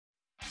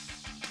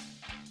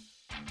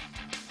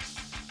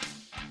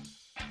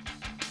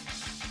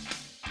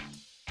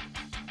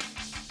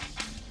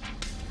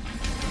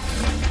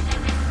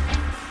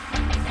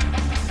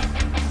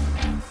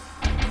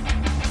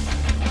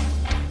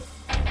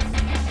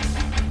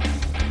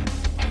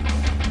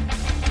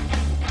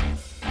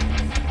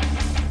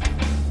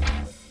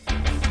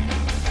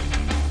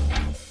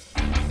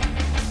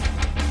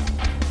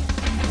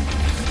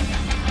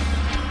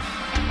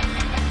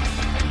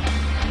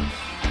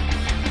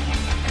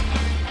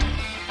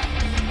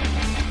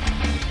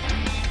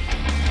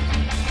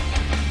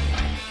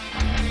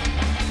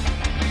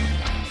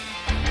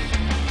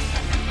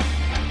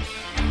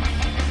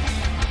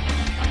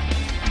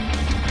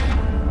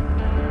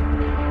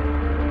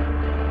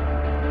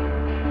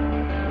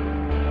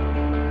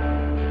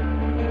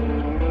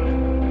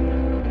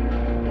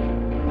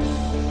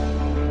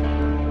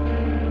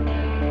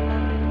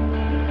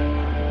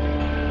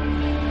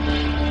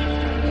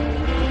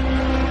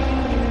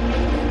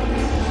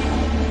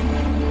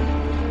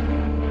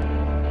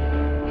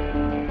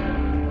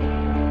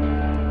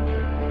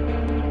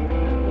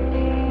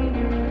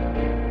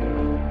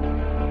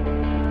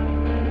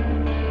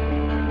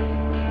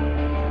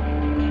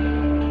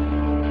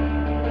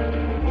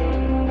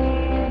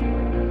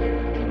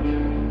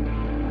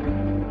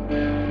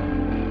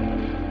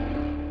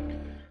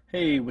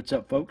Hey, what's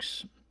up,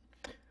 folks?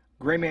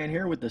 GreyMan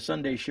here with the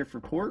Sunday Shift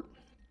Report.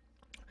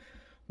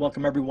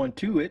 Welcome everyone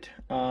to it.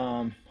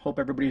 Hope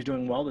everybody's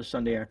doing well this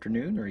Sunday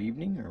afternoon or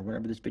evening or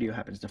whenever this video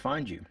happens to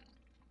find you.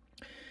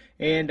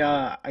 And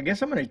I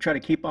guess I'm going to try to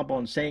keep up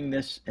on saying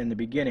this in the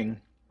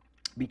beginning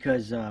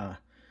because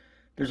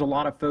there's a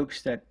lot of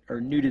folks that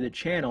are new to the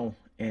channel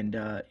and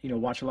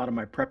watch a lot of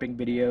my prepping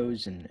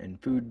videos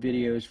and food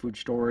videos, food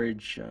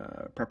storage,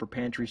 prepper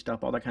pantry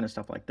stuff, all that kind of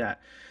stuff like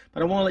that.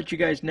 But I want to let you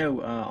guys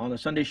know on the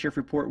Sunday Shift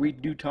Report, we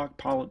do talk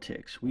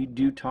politics, we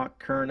do talk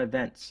current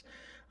events,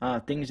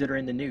 things that are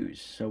in the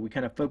news. So we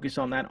kind of focus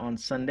on that on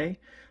Sunday.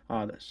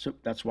 So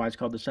that's why it's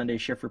called the Sunday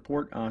Shift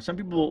Report. Some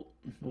people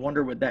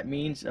wonder what that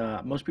means.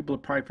 Most people are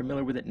probably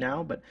familiar with it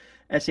now, but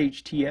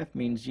SHTF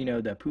means,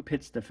 the poop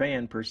hits the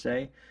fan per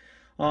se.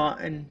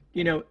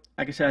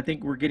 Like I said, I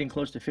think we're getting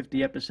close to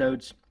 50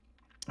 episodes,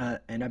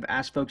 and I've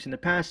asked folks in the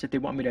past if they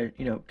want me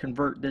to,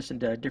 convert this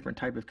into a different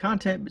type of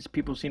content, because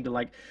people seem to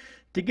like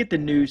to get the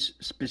news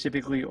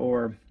specifically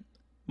or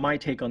my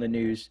take on the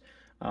news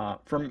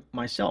from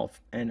myself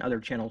and other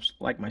channels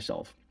like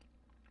myself.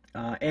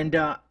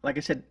 Like I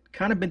said,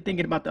 kind of been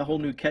thinking about the whole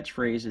new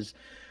catchphrase is,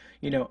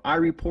 I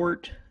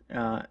report,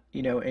 and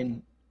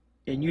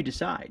you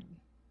decide.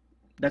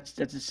 That's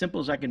as simple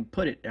as I can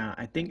put it.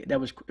 I think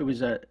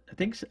I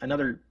think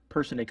another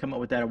person had come up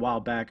with that a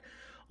while back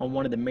on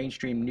one of the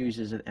mainstream news.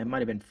 It might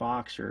have been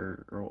Fox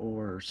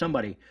or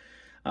somebody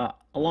a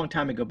long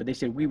time ago. But they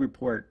said we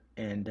report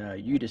and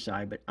you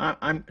decide.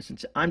 But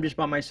since I'm just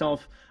by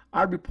myself,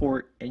 I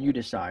report and you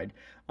decide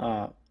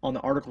on the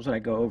articles that I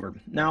go over.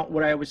 Now,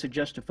 what I always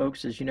suggest to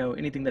folks is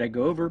anything that I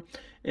go over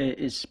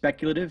is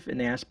speculative in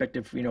the aspect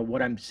of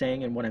what I'm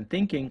saying and what I'm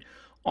thinking.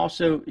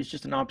 Also, it's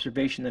just an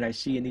observation that I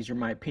see, and these are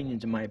my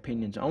opinions and my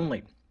opinions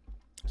only.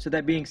 So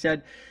that being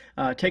said,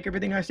 take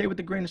everything I say with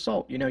a grain of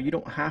salt. You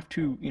don't have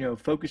to,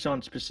 focus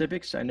on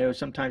specifics. I know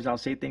sometimes I'll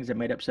say things that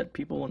might upset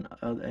people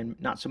and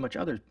not so much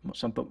others.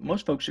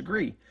 Most folks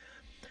agree.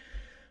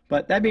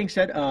 But that being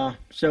said,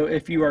 so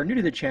if you are new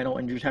to the channel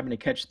and you're just having to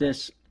catch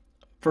this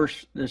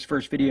first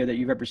video that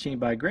you've ever seen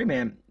by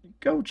GreyMan,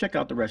 go check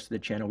out the rest of the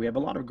channel. We have a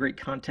lot of great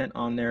content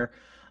on there.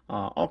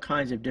 All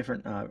kinds of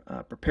different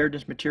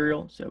preparedness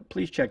material, so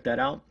please check that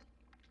out.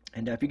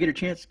 And if you get a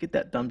chance, get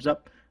that thumbs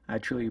up. I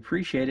truly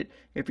appreciate it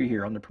if you're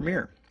here on the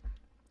premiere.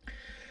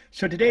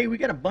 So today we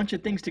got a bunch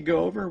of things to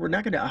go over. We're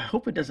not gonna. I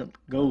hope it doesn't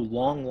go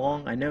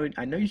long. I know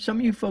some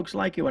of you folks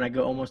like it when I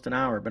go almost an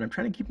hour, but I'm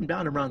trying to keep them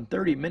down around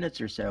 30 minutes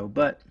or so.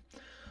 But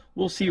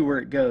we'll see where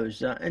it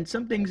goes. And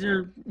some things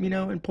are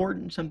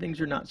important. Some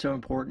things are not so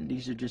important.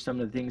 These are just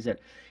some of the things that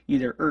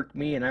either irk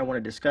me and I want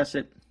to discuss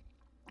it,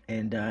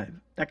 and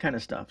that kind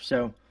of stuff.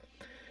 So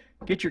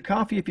get your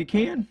coffee if you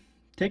can,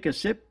 take a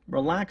sip,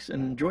 relax,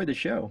 and enjoy the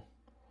show.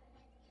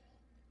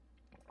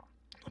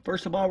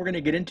 First of all, we're going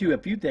to get into a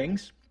few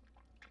things.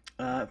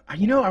 I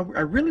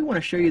really want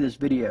to show you this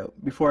video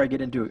before I get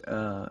into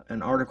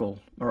an article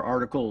or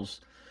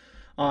articles.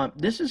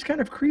 This is kind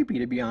of creepy,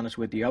 to be honest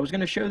with you. I was going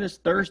to show this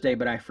Thursday,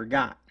 but I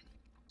forgot.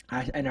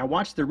 I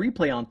watched the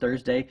replay on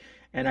Thursday,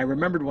 and I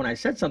remembered when I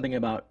said something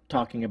about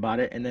talking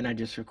about it, and then I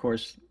just, of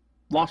course,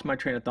 lost my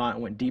train of thought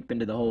and went deep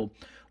into the whole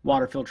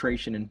water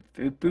filtration and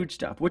food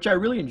stuff, which I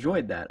really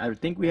enjoyed that. I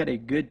think we had a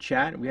good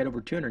chat. We had over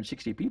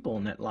 260 people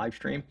in that live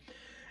stream,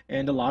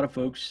 and a lot of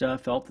folks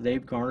felt that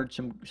they've garnered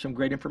some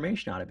great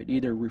information out of it,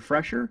 either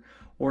refresher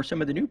or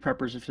some of the new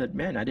preppers have said,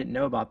 man, I didn't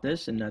know about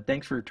this, and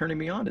thanks for turning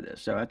me on to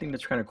this. So I think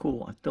that's kind of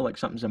cool. I feel like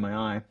something's in my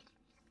eye.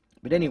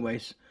 But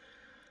anyways,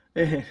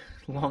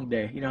 long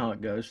day. You know how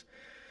it goes.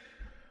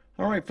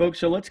 All right, folks,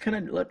 so let's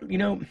kind of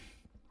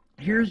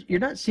you're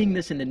not seeing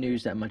this in the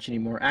news that much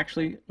anymore.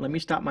 Actually, let me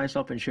stop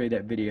myself and show you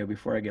that video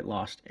before I get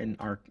lost in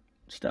our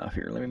stuff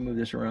here. Let me move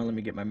this around. Let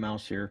me get my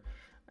mouse here.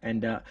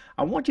 And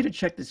I want you to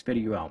check this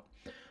video out.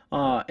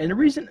 And the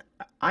reason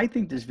I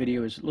think this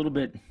video is a little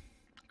bit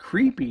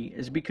creepy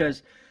is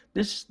because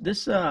this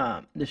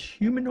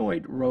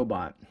humanoid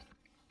robot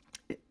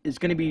is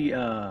going to be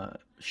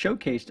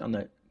showcased on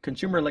the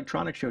Consumer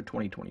Electronics Show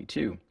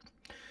 2022.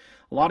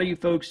 A lot of you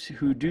folks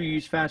who do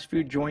use fast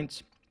food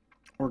joints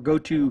or go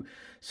to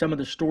some of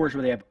the stores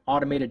where they have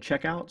automated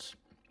checkouts,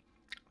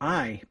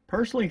 I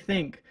personally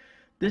think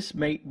this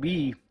might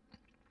be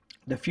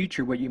the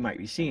future what you might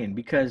be seeing,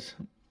 because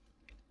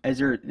as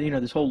there,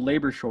 this whole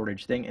labor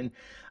shortage thing, and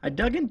I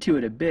dug into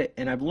it a bit,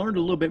 and I've learned a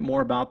little bit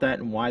more about that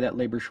and why that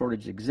labor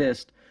shortage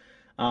exists.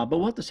 But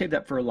we'll have to save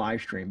that for a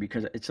live stream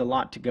because it's a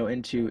lot to go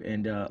into,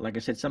 and like I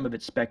said, some of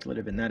it's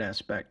speculative in that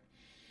aspect.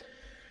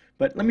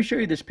 But let me show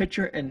you this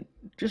picture and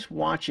just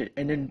watch it,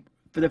 and then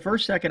for the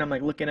first second, I'm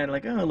like looking at it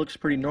like, oh, it looks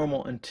pretty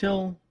normal,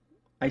 until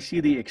I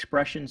see the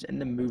expressions and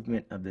the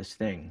movement of this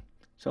thing.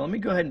 So let me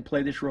go ahead and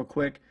play this real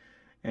quick,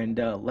 and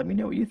let me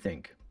know what you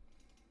think.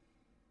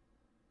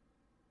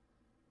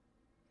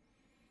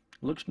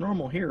 Looks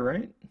normal here,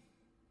 right?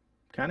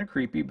 Kind of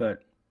creepy,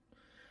 but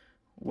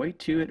wait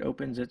till it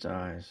opens its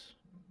eyes.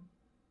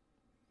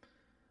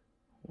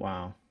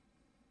 Wow.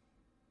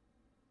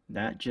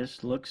 That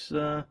just looks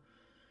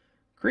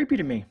creepy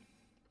to me.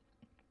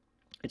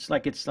 it's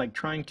like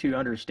trying to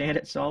understand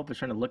itself. It's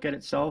trying to look at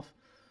itself.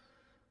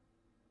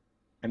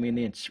 I mean,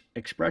 the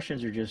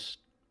expressions are just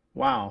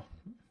wow.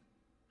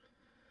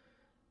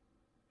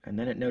 And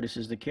then it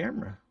notices the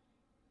camera.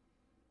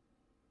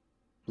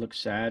 Looks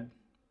sad.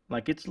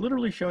 Like it's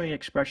literally showing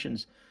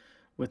expressions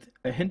with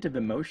a hint of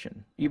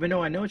emotion, even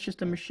though I know it's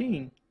just a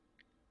machine.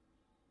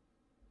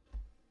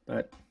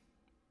 But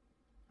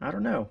I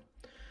don't know.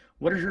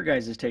 What is your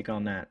guys' take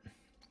on that?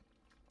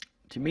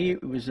 To me,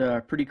 it was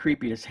pretty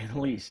creepy, to say the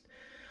least.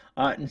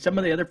 And some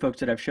of the other folks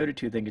that I've showed it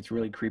to think it's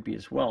really creepy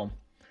as well.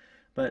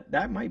 But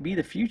that might be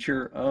the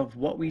future of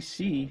what we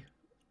see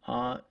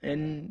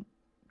in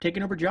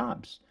taking over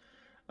jobs.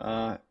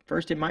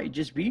 First, it might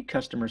just be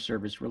customer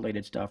service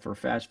related stuff or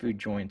fast food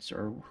joints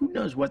or who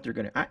knows what they're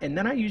going to. And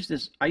then I use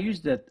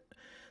the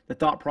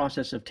thought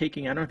process of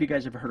taking, I don't know if you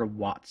guys have heard of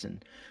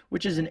Watson,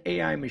 which is an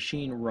AI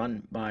machine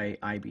run by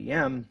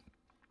IBM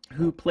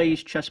who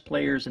plays chess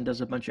players and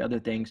does a bunch of other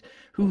things,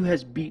 who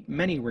has beat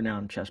many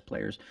renowned chess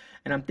players.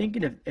 And I'm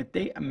thinking if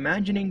they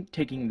imagining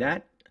taking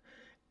that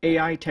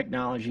AI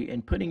technology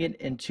and putting it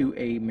into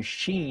a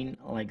machine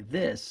like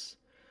this.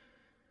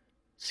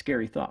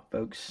 Scary thought,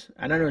 folks.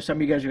 And I know some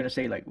of you guys are going to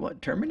say, like,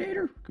 what,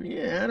 Terminator?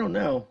 Yeah, I don't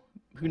know.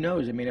 Who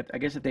knows? I mean, I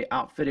guess if they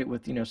outfit it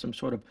with, some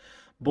sort of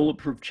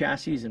bulletproof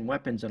chassis and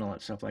weapons and all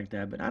that stuff like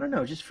that. But I don't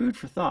know. Just food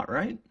for thought,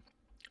 right?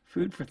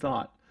 Food for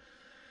thought.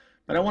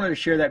 But I wanted to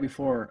share that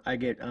before I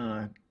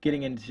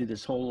getting into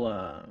this whole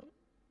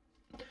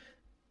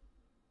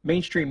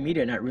mainstream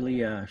media not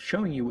really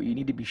showing you what you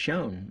need to be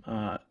shown.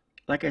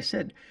 Like I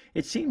said,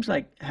 it seems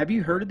like, have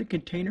you heard of the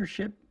container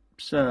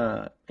ships?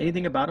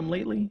 Anything about them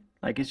lately?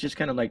 Like it's just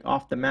kind of like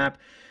off the map.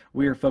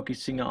 We are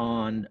focusing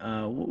on,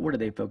 what are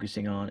they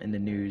focusing on in the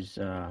news?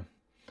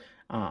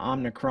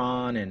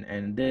 Omicron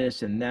and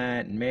this and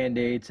that and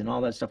mandates and all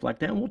that stuff like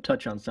that. And we'll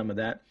touch on some of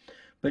that.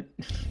 But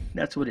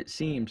that's what it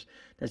seems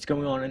that's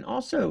going on. And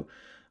also,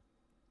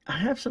 I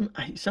have some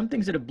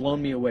things that have blown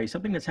me away.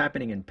 Something that's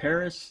happening in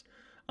Paris,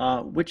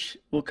 which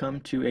will come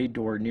to a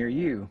door near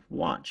you.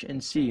 Watch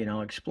and see, and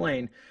I'll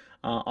explain.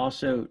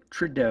 Also,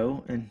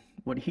 Trudeau and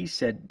what he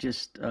said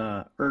just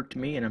irked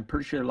me, and I'm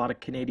pretty sure a lot of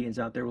Canadians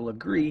out there will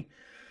agree.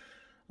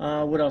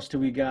 What else do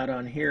we got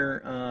on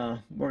here?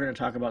 We're going to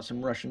talk about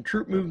some Russian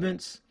troop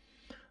movements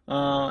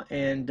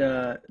and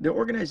the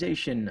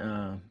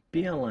organization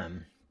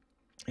BLM.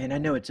 And I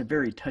know it's a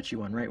very touchy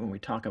one, right, when we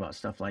talk about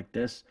stuff like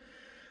this.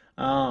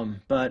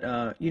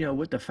 But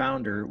with the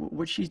founder,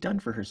 what she's done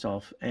for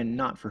herself and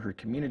not for her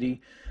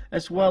community,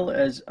 as well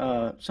as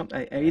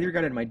something I either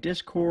got it in my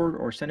Discord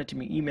or sent it to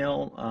me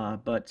email,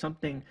 but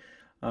something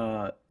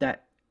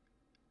that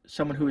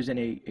someone who is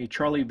in a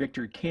Charlie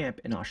Victor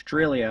camp in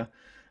Australia,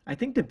 I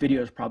think the video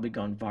has probably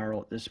gone viral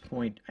at this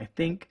point, I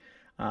think,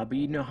 but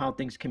you know how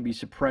things can be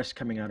suppressed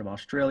coming out of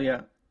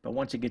Australia, but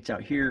once it gets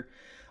out here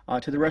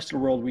to the rest of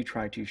the world, we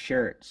try to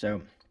share it.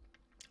 So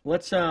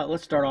let's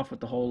start off with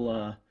the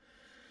whole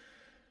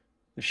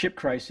the ship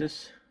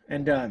crisis,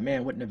 and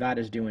man, what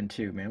Nevada's doing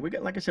too, man. We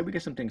got, like I said, we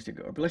got some things to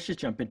go over. But let's just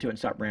jump into it and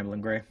stop rambling,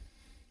 Gray.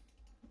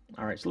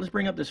 All right, so let's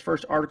bring up this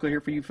first article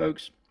here for you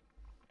folks.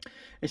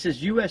 It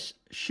says U.S.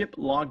 ship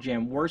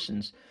logjam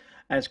worsens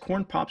as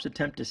Corn Pop's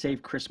attempt to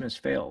save Christmas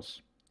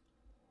fails.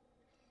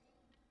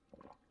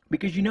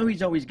 Because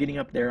he's always getting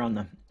up there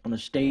on the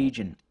stage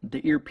and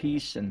the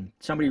earpiece and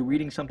somebody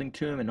reading something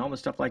to him and all the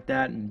stuff like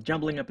that and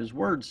jumbling up his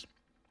words.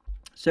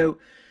 So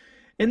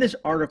in this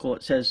article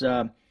it says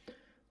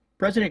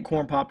President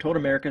Corn Pop told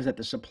Americans that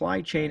the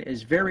supply chain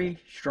is very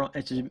strong.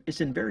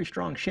 It's in very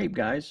strong shape,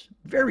 guys.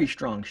 Very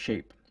strong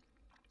shape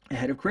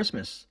ahead of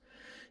Christmas.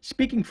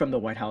 Speaking from the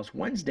White House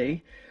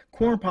Wednesday,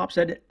 Corn Pop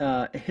said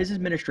his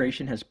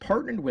administration has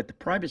partnered with the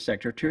private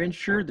sector to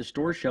ensure the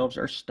store shelves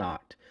are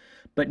stocked.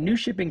 But new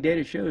shipping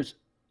data shows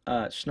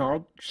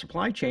snarled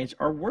supply chains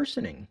are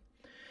worsening.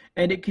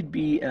 And it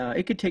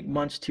could take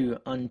months to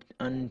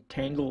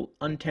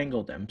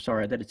untangle them.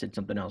 Sorry, I thought it said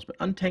something else, but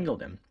untangle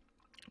them.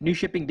 New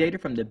shipping data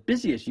from the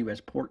busiest U.S.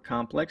 port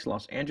complex,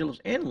 Los Angeles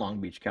and Long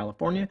Beach,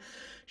 California,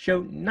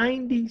 show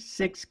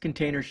 96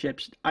 container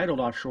ships idled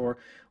offshore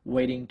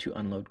waiting to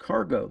unload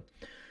cargo.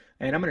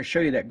 And I'm going to show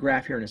you that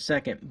graph here in a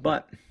second,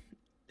 but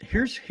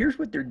here's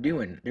what they're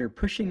doing. They're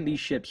pushing these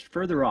ships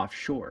further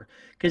offshore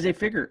because they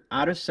figure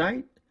out of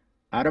sight,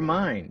 out of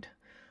mind.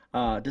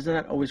 Does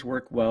not always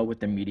work well with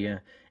the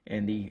media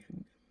and the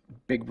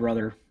Big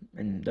Brother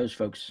and those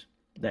folks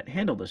that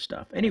handle this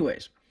stuff.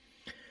 Anyways,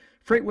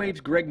 FreightWave's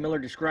Greg Miller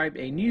described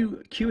a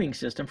new queuing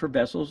system for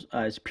vessels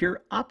as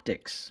pure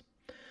optics,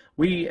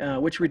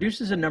 which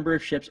reduces the number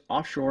of ships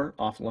offshore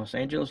off Los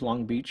Angeles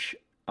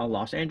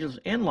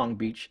and Long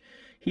Beach.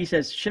 He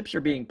says ships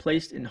are being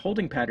placed in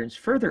holding patterns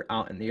further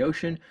out in the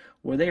ocean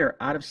where they are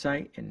out of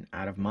sight and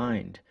out of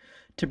mind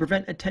to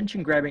prevent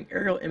attention-grabbing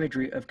aerial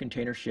imagery of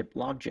container ship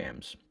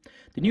logjams.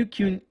 The new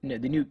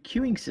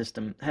queuing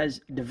system has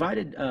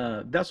divided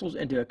vessels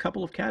into a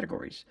couple of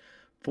categories: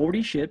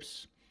 40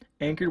 ships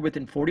anchored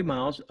within 40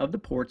 miles of the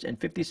ports and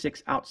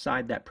 56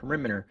 outside that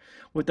perimeter,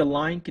 with the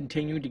line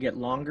continuing to get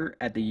longer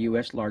at the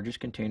U.S. largest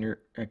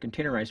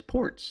containerized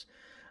ports.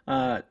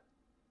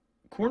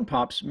 Corn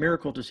Pop's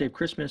miracle to save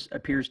Christmas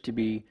appears to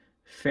be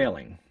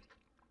failing.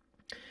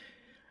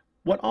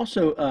 What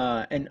also,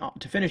 and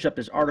to finish up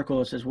this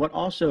article, it says, what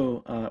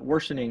also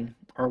worsening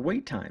are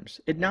wait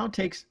times. It now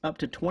takes up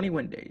to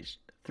 21 days,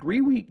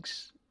 3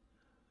 weeks,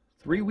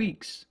 3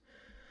 weeks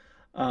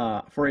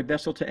for a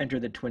vessel to enter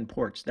the Twin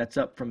Ports. That's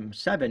up from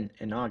 7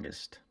 in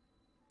August.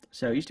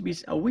 So it used to be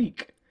a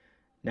week.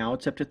 Now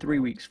it's up to 3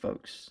 weeks,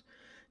 folks.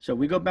 So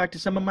we go back to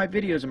some of my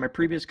videos and my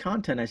previous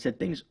content. I said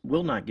things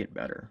will not get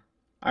better.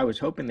 I was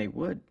hoping they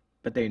would,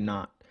 but they're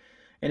not.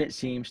 And it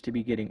seems to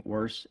be getting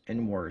worse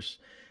and worse.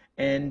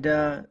 And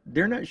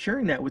they're not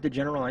sharing that with the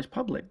generalized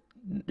public.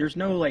 There's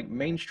no like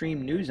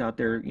mainstream news out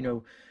there, you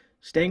know,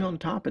 staying on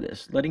top of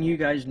this, letting you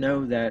guys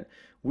know that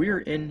we're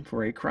in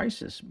for a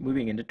crisis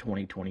moving into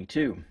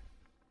 2022.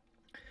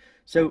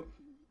 So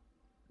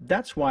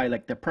that's why,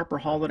 like the prepper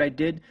haul that I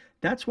did,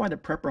 that's why the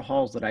prepper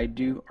hauls that I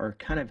do are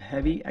kind of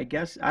heavy, I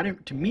guess.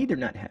 To me, they're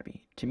not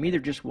heavy. To me, they're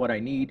just what I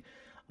need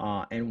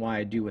and why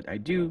I do what I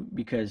do,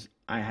 because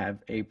I have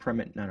a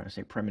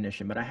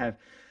premonition, but I have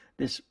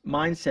this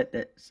mindset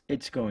that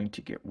it's going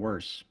to get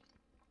worse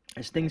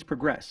as things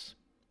progress.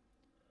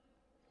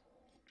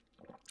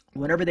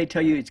 Whenever they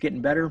tell you it's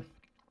getting better,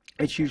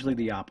 it's usually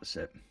the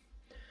opposite.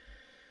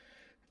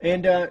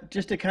 And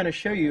just to kind of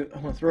show you,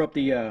 I'm going to throw up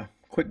the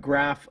quick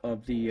graph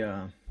of these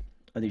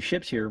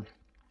ships here,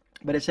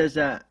 but it says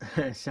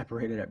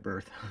separated at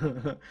birth.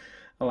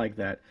 I like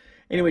that.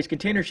 Anyways,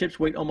 container ships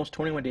wait almost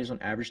 21 days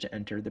on average to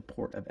enter the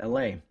port of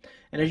LA.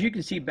 And as you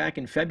can see back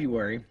in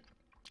February,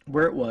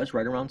 where it was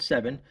right around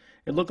 7,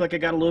 it looked like it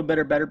got a little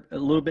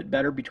bit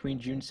better between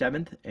June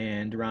 7th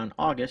and around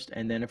August,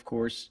 and then of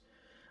course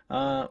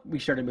we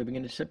started moving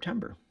into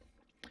September.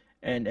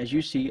 And as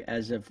you see,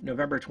 as of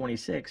November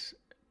 26,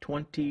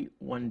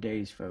 21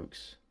 days,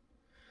 folks.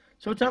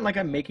 So it's not like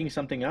I'm making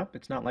something up.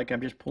 It's not like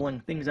I'm just pulling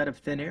things out of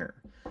thin air.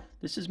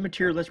 This is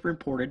material that's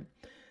reported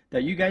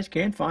that you guys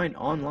can find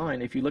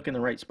online if you look in the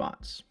right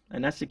spots.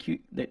 And that's the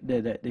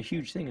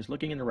huge thing, is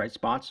looking in the right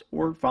spots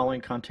or following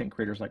content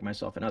creators like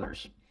myself and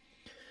others.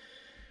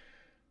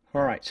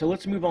 All right, so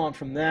let's move on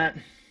from that.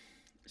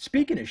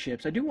 Speaking of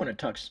ships, I do want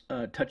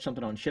to touch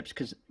something on ships,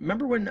 because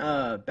remember when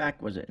back,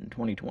 was it in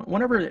 2020,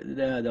 whenever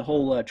the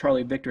whole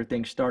Charlie Victor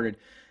thing started,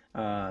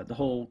 the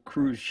whole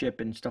cruise ship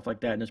and stuff like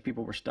that, and those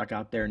people were stuck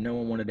out there and no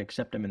one wanted to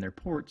accept them in their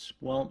ports.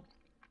 Well,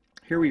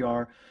 here we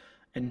are,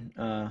 and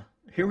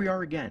here we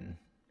are again.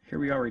 Here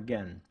we are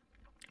again.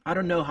 I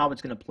don't know how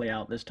it's going to play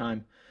out this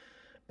time,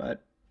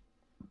 but,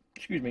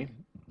 excuse me,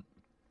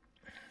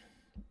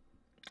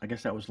 I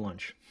guess that was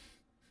lunch.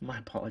 My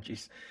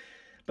apologies.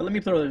 But let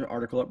me throw the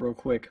article up real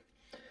quick.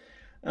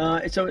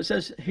 So it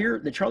says here,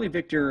 the Charlie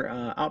Victor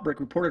outbreak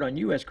reported on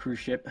U.S. cruise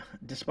ship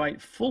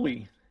despite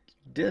fully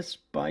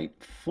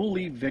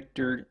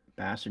victored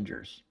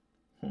passengers.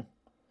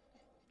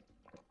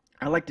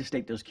 I like to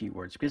state those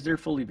keywords because they're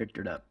fully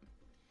victored up.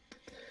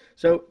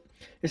 So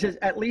it says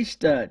at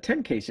least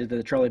 10 cases of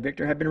the Charlie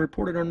Victor have been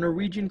reported on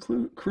Norwegian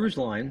cruise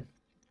line.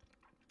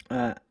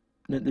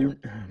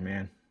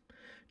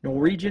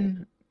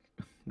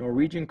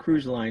 Norwegian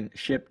cruise line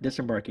ship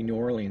disembarking New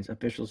Orleans,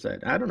 officials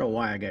said. I don't know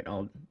why I get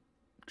all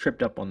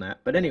tripped up on that.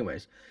 But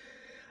anyways,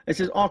 it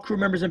says all crew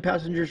members and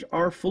passengers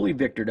are fully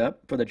victored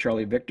up for the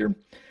Charlie Victor,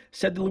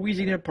 said the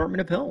Louisiana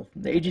Department of Health.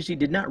 The agency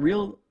did not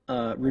reveal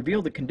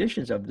the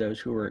conditions of those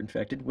who were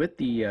infected with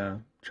the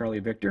Charlie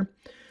Victor.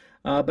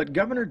 But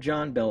Governor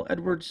John Bel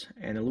Edwards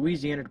and the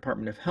Louisiana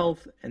Department of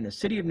Health and the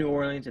City of New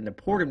Orleans and the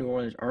Port of New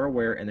Orleans are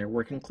aware, and they're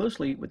working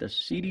closely with the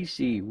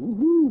CDC.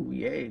 Woohoo!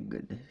 Yay!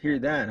 Good to hear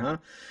that, huh?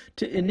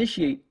 To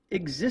initiate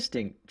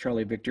existing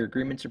Charlie Victor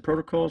agreements and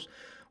protocols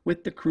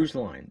with the cruise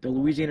line, the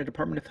Louisiana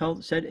Department of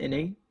Health said in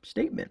a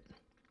statement.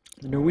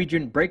 The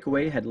Norwegian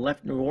breakaway had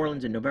left New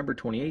Orleans on November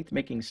 28th,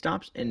 making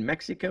stops in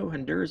Mexico,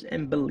 Honduras,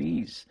 and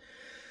Belize.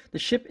 The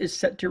ship is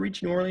set to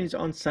reach New Orleans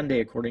on Sunday,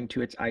 according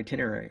to its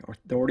itinerary.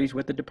 Authorities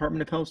with the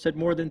Department of Health said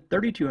more than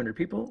 3,200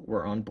 people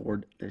were on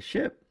board the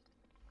ship.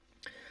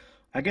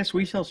 I guess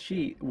we shall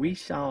see.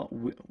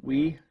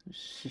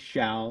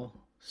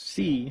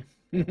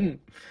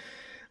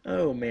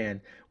 Oh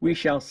man, we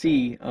shall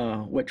see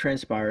what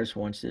transpires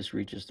once this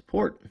reaches the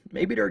port.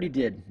 Maybe it already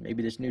did.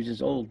 Maybe this news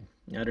is old.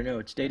 I don't know.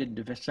 It's dated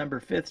December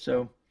 5th,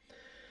 so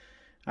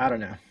I don't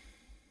know.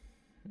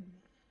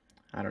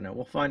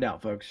 We'll find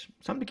out, folks.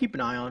 Something to keep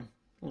an eye on.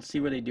 We'll see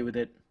what they do with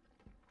it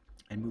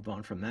and move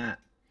on from that.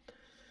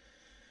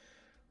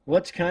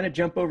 Let's kind of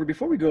jump over,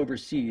 before we go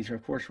overseas,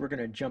 of course, we're going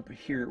to jump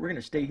here. We're going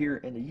to stay here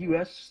in the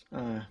U.S.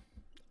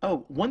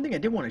 Oh, one thing I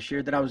did want to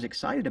share that I was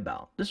excited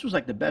about. This was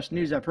like the best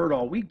news I've heard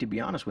all week, to be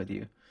honest with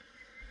you.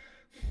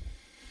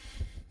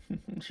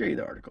 I'll show you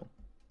the article.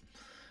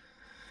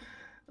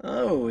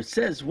 Oh, it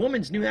says,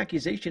 woman's new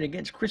accusation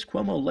against Chris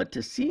Cuomo led to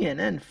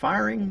CNN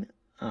firing.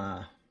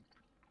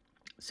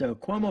 So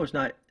Cuomo is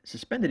not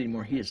suspended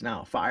anymore. He is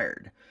now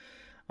fired.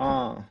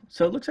 So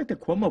it looks like the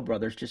Cuomo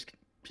brothers just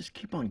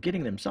keep on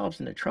getting themselves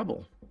into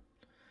trouble.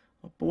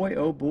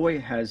 Oh boy,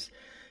 has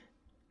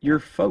your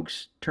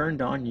folks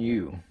turned on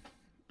you.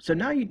 So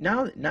now you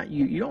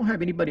don't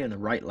have anybody on the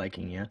right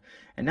liking you,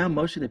 and now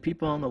most of the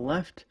people on the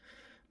left,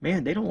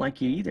 man, they don't like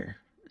you either.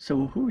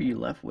 So who are you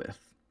left with?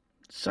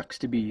 Sucks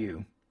to be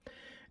you.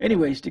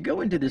 Anyways, to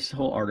go into this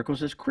whole article,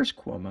 says Chris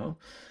Cuomo,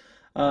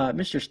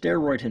 Mr.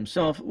 Steroid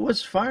himself,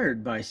 was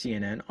fired by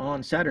CNN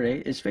on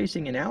Saturday, is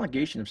facing an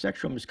allegation of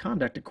sexual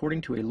misconduct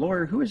according to a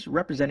lawyer who is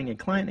representing a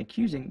client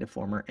accusing the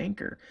former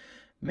anchor.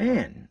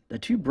 Man, the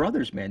two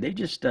brothers, man, they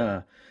just,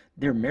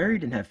 they're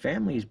married and have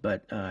families,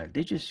 but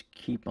they just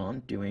keep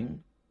on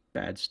doing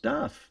bad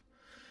stuff.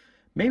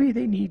 Maybe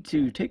they need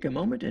to take a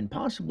moment and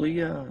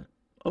possibly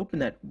open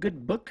that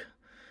good book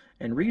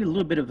and read a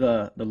little bit of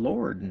the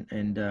Lord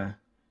and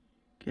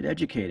get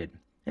educated.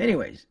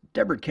 Anyways,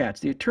 Deborah Katz,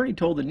 the attorney,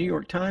 told the New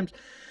York Times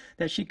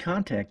that she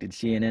contacted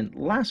CNN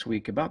last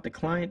week about the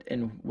client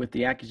and with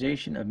the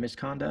accusation of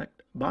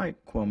misconduct by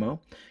Cuomo.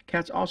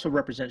 Katz also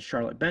represents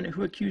Charlotte Bennett,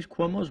 who accused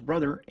Cuomo's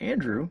brother,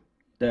 Andrew,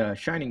 the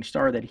shining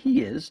star that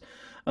he is,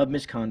 of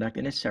misconduct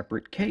in a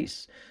separate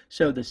case.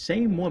 So the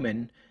same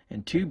woman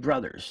and two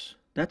brothers.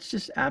 That's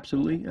just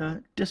absolutely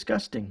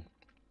disgusting.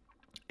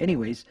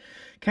 Anyways,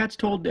 Katz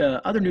told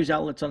other news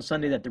outlets on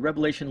Sunday that the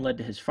revelation led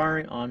to his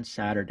firing on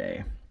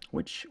Saturday,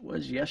 which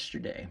was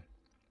yesterday.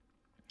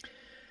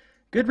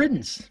 Good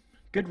riddance.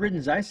 Good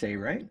riddance, I say,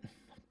 right?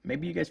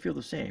 Maybe you guys feel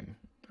the same.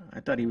 I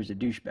thought he was a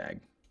douchebag.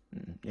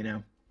 You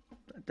know,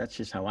 that's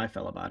just how I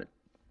felt about it.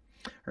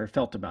 Or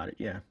felt about it,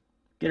 yeah.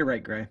 Get it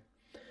right, Gray.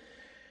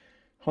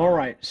 All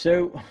right,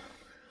 so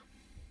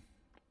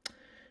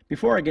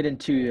before I get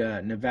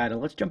into Nevada,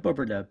 let's jump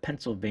over to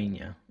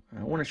Pennsylvania.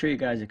 I want to show you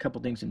guys a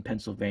couple things in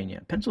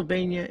Pennsylvania.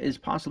 Pennsylvania is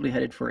possibly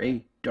headed for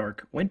a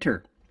dark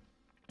winter.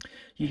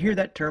 You hear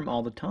that term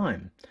all the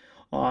time.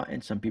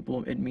 And some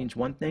people, it means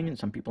one thing, and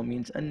some people it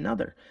means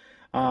another.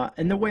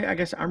 And the way I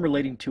guess I'm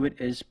relating to it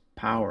is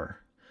power.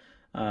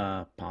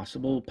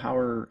 Possible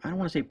power, I don't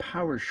want to say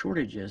power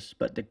shortages,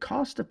 but the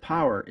cost of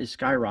power is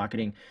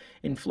skyrocketing.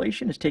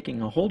 Inflation is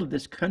taking a hold of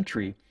this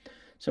country.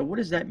 So what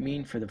does that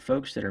mean for the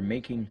folks that are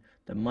making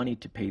the money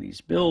to pay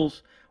these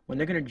bills when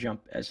they're going to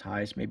jump as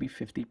high as maybe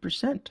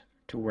 50%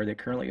 to where they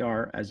currently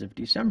are as of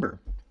December?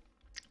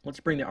 Let's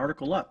bring the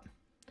article up.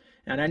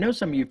 And I know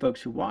some of you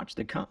folks who watch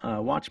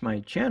my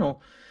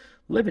channel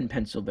live in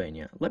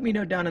Pennsylvania. Let me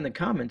know down in the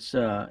comments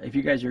if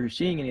you guys are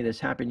seeing any of this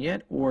happen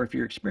yet, or if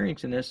you're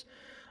experiencing this.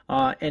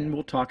 And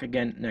we'll talk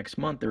again next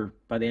month or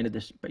by the end of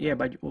this. But yeah,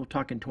 we'll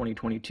talk in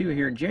 2022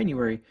 here in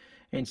January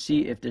and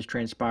see if this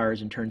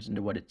transpires and turns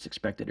into what it's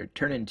expected to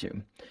turn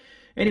into.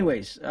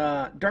 Anyways,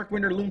 dark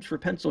winter looms for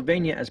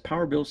Pennsylvania as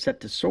power bills set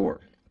to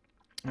soar.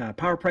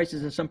 Power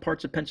prices in some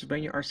parts of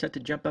Pennsylvania are set to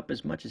jump up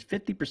as much as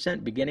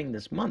 50% beginning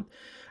this month,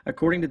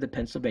 according to the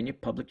Pennsylvania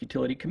Public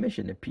Utility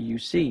Commission, the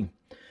PUC.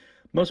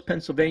 Most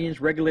Pennsylvania's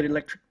regulated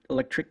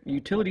electric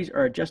utilities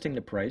are adjusting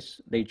the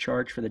price they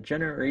charge for the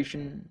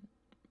generation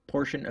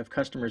portion of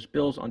customers'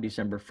 bills on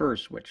December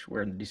 1st, which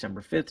we're on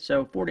December 5th,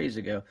 so 4 days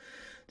ago.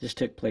 This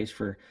took place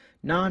for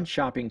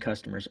non-shopping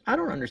customers. I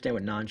don't understand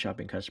what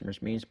non-shopping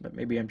customers means, but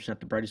maybe I'm just not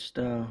the brightest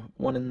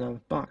one in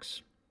the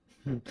box.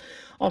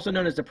 Also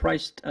known as the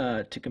price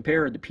to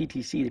compare, the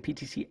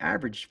PTC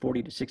averaged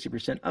 40 to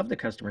 60% of the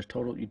customer's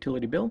total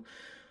utility bill.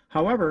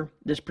 However,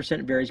 this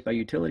percent varies by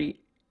utility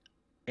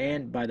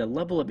and by the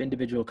level of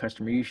individual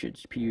customer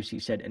usage,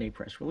 PUC said in a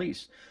press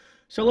release.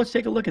 So let's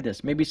take a look at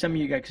this. Maybe some of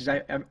you guys, because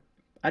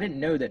I didn't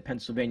know that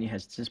Pennsylvania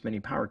has this many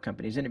power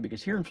companies in it,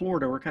 because here in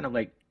Florida, we're kind of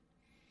like,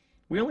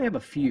 we only have a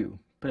few,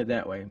 put it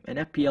that way. And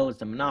FPL is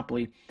the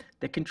monopoly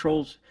that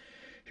controls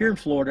here in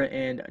Florida,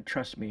 and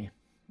trust me,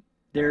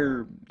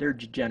 they're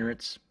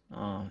degenerates,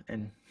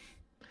 and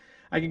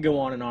I can go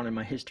on and on in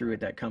my history with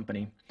that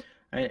company.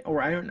 I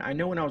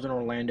know when I was in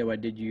Orlando, I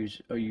did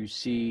use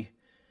OUC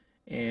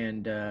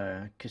and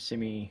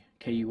Kissimmee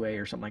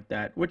KUA or something like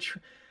that, which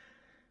were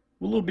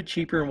a little bit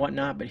cheaper and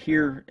whatnot. But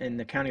here in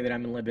the county that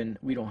I'm living,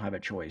 we don't have a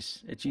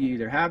choice. It's you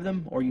either have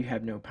them or you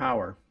have no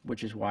power,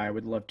 which is why I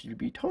would love to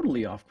be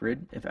totally off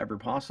grid if ever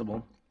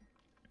possible.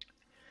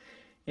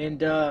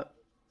 And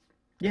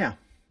yeah.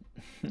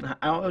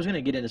 I was going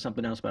to get into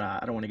something else, but I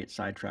don't want to get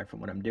sidetracked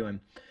from what I'm doing.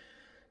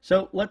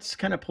 So let's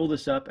kind of pull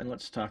this up and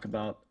let's talk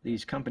about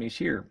these companies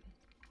here.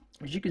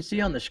 As you can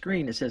see on the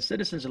screen, it says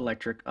Citizens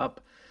Electric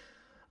up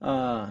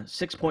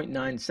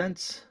 6.9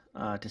 cents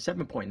to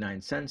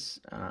 7.9 cents.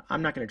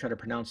 I'm not going to try to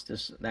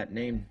pronounce that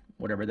name,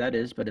 whatever that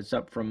is, but it's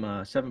up from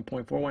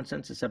 7.41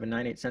 cents to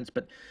 7.98 cents.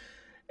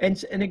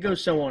 And it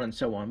goes so on and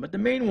so on. But the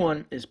main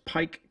one is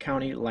Pike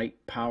County Light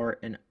Power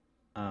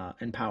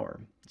and Power.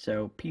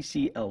 So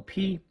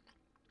PCLP.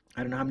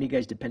 I don't know how many of you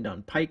guys depend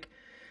on Pike,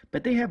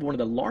 but they have one of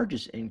the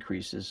largest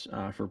increases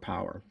for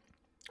power,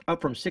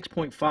 up from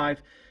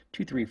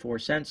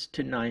 6.5234 cents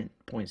to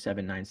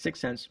 9.796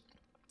 cents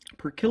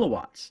per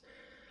kilowatts.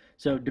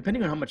 So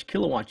depending on how much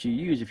kilowatts you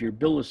use, if you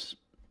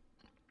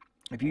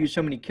use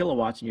so many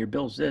kilowatts and your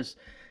bill's this,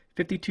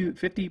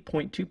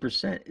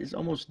 50.2% is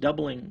almost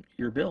doubling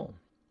your bill.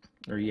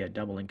 Or yeah,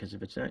 doubling, because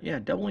if it's not, yeah,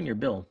 doubling your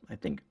bill. I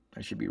think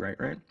I should be right?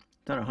 It's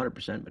not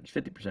 100%, but it's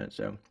 50%,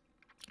 so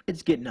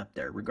it's getting up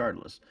there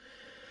regardless.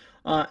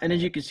 And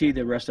as you can see,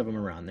 the rest of them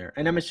around there.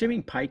 And I'm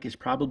assuming Pike is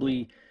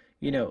probably,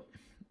 you know,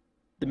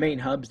 the main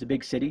hubs, the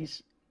big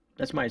cities.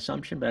 That's my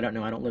assumption, but I don't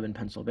know. I don't live in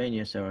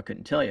Pennsylvania, so I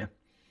couldn't tell you.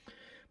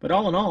 But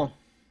all in all,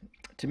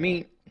 to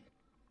me,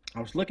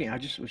 I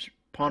just was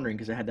pondering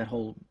because I had that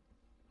whole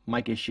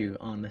mic issue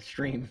on the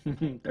stream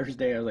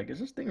Thursday. I was like, is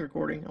this thing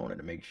recording? I wanted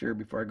to make sure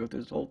before I go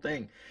through this whole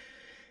thing.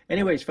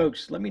 Anyways,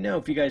 folks, let me know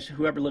if you guys,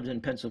 whoever lives in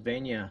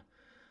Pennsylvania,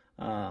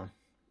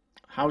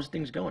 how's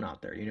things going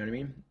out there? You know what I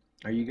mean?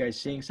 Are you guys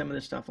seeing some of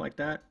this stuff like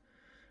that?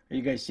 Are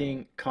you guys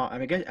seeing, I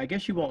mean, I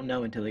guess you won't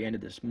know until the end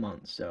of this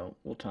month, so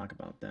we'll talk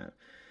about that.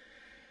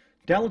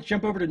 Now let's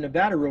jump over to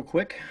Nevada real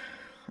quick.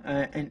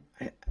 And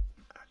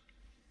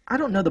I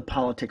don't know the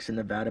politics in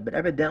Nevada, but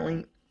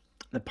evidently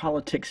the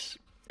politics,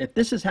 if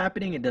this is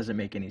happening, it doesn't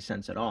make any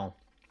sense at all.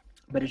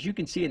 But as you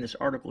can see in this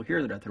article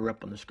here that I threw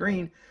up on the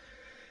screen,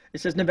 it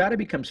says Nevada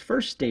becomes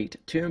first state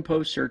to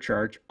impose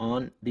surcharge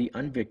on the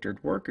unvictored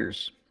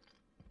workers.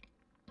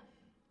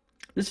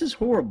 This is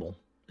horrible.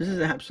 This is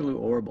absolute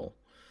horrible.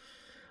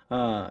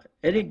 And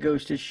it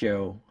goes to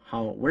show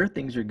where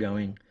things are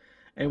going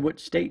and what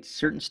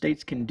certain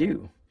states can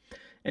do.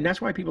 And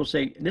that's why people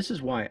say, this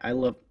is why I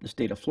love the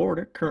state of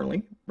Florida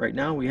currently. Right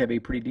now, we have a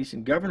pretty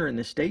decent governor in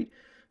this state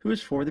who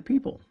is for the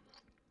people.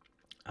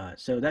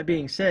 So that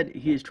being said,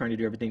 he is trying to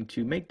do everything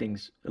to make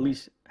things at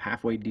least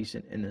halfway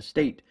decent in the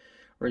state,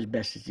 or as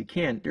best as he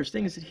can. There's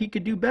things that he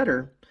could do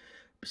better,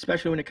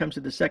 especially when it comes to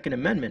the Second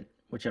Amendment,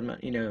 which I'm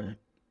not, you know,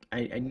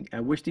 I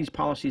wish these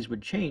policies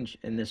would change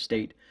in this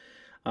state.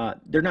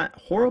 They're not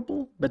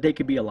horrible, but they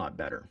could be a lot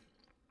better.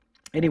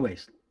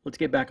 Anyways, let's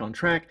get back on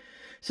track.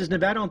 It says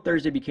Nevada on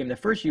Thursday became the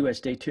first U.S.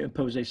 state to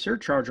impose a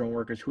surcharge on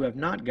workers who have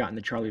not gotten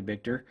the Charlie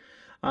Victor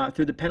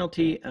through the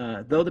penalty,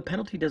 though the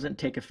penalty doesn't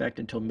take effect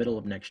until middle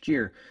of next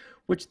year,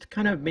 which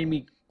kind of made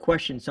me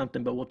question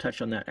something, but we'll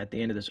touch on that at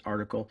the end of this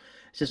article.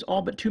 It says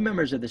all but 2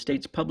 members of the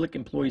state's Public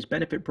Employees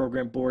Benefit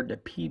Program Board, the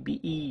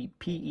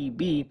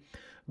PEB,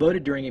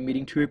 voted during a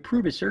meeting to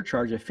approve a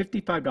surcharge of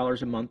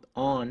 $55 a month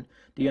on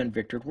the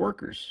unvictored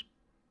workers.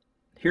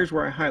 Here's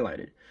where I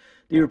highlighted.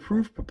 The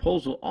approved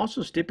proposal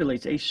also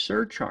stipulates a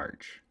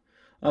surcharge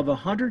of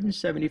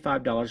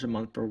 $175 a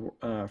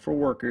month for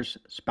workers,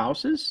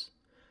 spouses,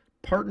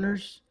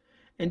 partners,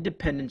 and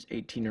dependents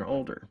 18 or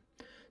older.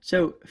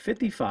 So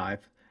 55,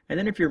 and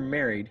then if you're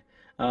married,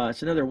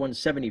 it's another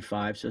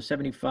 175. So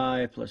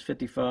 75 plus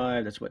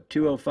 55, that's what,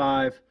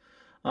 205.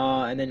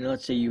 And then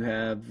let's say you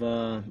have,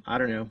 I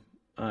don't know,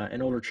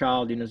 an older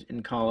child, you know,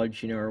 in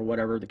college, you know, or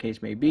whatever the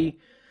case may be,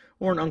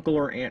 or an uncle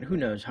or aunt, who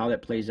knows how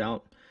that plays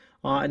out.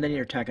 And then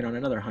you're tacking on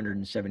another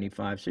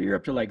 175, so you're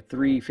up to like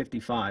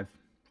 355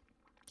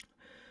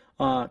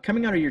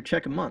 coming out of your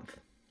check a month.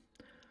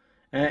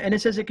 And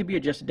it says it could be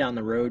adjusted down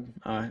the road,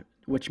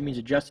 which means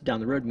adjusted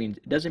down the road means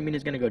it doesn't mean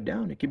it's going to go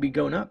down. It could be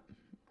going up,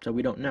 so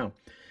we don't know.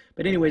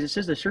 But anyways, it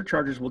says the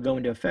surcharges will go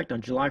into effect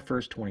on July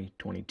 1st,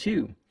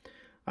 2022.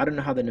 I don't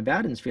know how the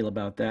Nevadans feel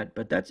about that,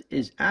 but that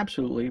is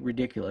absolutely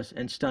ridiculous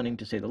and stunning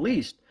to say the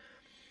least.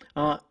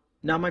 Now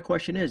my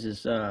question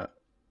is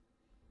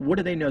what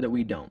do they know that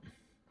we don't?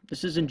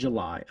 This is in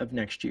July of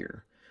next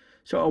year.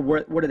 So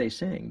what are they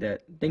saying?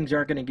 That things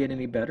aren't going to get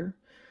any better?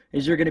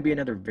 Is there going to be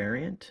another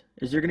variant?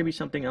 Is there going to be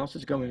something else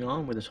that's going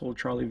on with this whole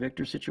Charlie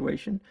Victor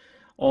situation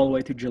all the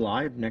way through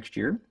July of next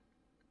year?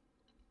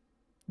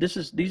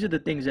 These are the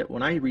things that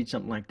when I read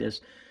something like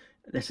this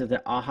is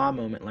the aha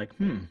moment, like,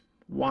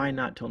 why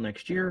not till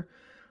next year?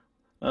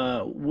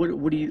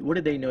 What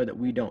do they know that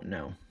we don't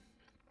know?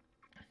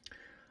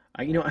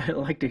 I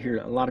like to hear,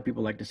 a lot of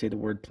people like to say the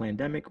word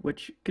pandemic,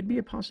 which could be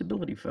a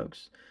possibility,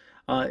 folks.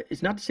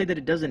 It's not to say that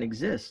it doesn't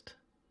exist,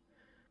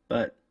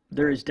 but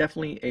there is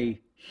definitely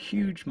a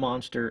huge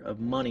monster of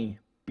money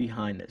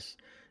behind this.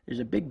 There's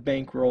a big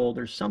bankroll.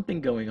 There's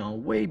something going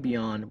on way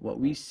beyond what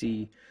we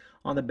see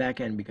on the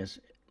back end, because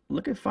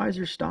look at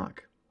Pfizer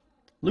stock.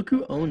 Look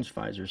who owns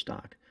Pfizer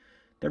stock.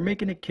 They're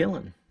making a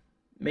killing,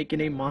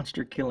 making a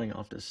monster killing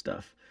off this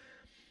stuff.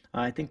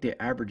 I think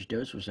the average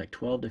dose was like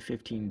 $12 to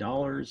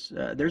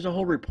 $15. There's a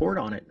whole report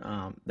on it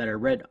that I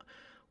read.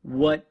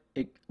 What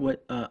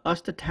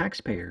us, the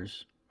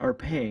taxpayers, are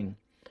paying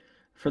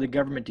for the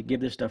government to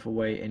give this stuff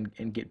away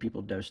and get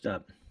people dosed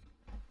up.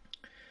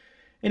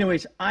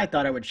 Anyways, I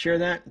thought I would share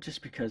that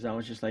just because I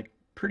was just like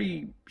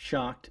pretty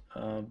shocked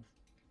of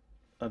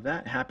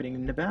that happening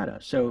in Nevada.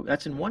 So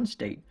that's in one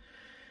state.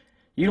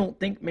 You don't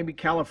think maybe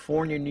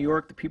California, New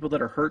York, the people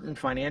that are hurting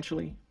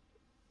financially,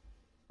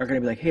 are going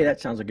to be like, hey,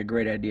 that sounds like a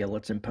great idea.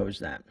 Let's impose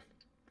that.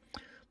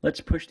 Let's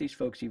push these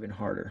folks even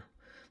harder.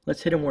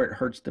 Let's hit them where it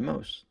hurts the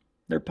most,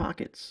 their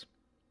pockets.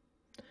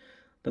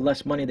 The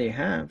less money they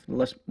have,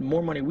 the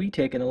more money we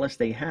take, and the less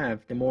they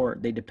have, the more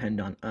they depend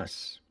on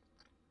us.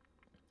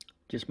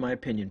 Just my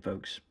opinion,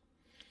 folks.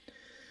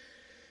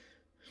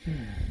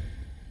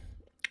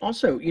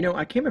 Also,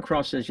 I came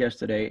across this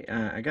yesterday.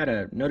 I got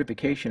a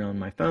notification on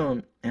my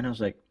phone, and I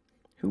was like,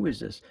 who is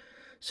this?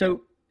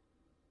 So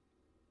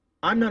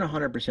I'm not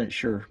 100%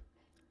 sure.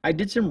 I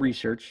did some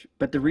research,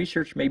 but the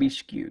research may be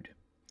skewed.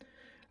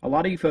 A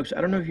lot of you folks,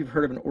 I don't know if you've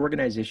heard of an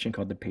organization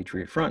called the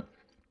Patriot Front.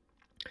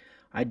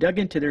 I dug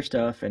into their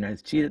stuff, and I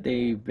see that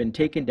they've been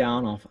taken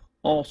down off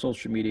all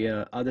social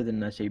media other than,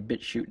 let's say,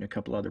 BitChute and a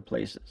couple other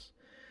places.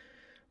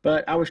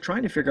 But I was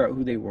trying to figure out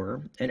who they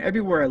were, and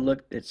everywhere I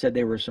looked, it said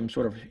they were some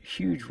sort of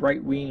huge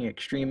right-wing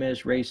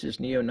extremist, racist,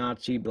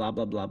 neo-Nazi, blah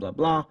blah blah blah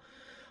blah,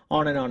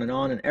 on and on and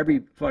on. And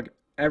every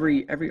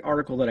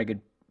article that I could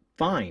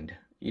find,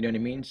 you know what I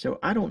mean? So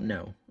I don't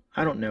know,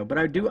 but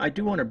I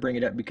do want to bring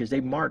it up because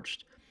they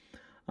marched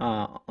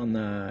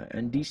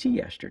in D.C.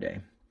 yesterday,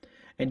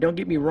 and don't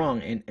get me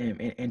wrong, and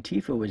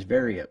Antifa was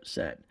very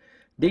upset.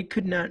 They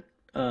could not,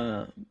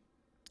 I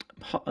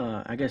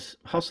guess,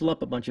 hustle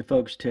up a bunch of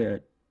folks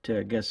to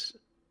I guess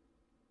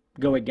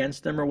go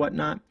against them or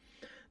whatnot.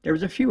 There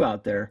was a few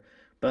out there,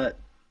 but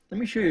let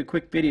me show you a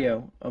quick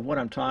video of what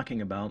I'm talking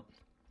about.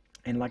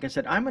 And like I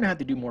said, I'm going to have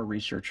to do more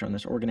research on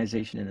this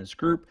organization and this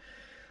group.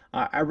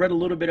 I read a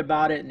little bit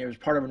about it, and it was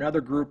part of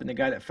another group, and the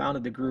guy that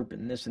founded the group,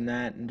 and this and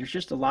that, and there's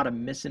just a lot of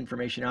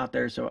misinformation out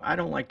there, so I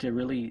don't like to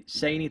really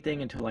say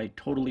anything until I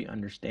totally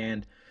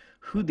understand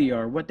who they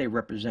are, what they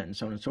represent, and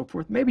so on and so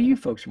forth. Maybe you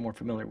folks are more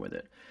familiar with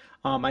it.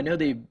 I know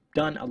they've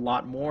done a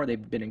lot more.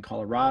 They've been in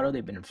Colorado,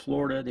 they've been in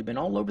Florida, they've been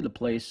all over the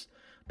place,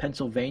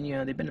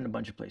 Pennsylvania, they've been in a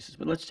bunch of places.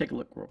 But let's take a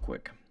look real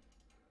quick.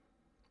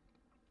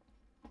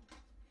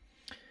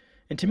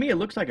 And to me, it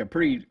looks like a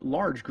pretty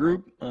large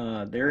group.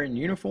 They're in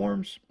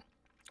uniforms.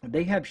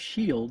 They have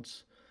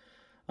shields.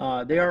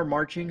 They are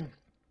marching,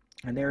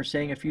 and they are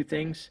saying a few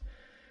things.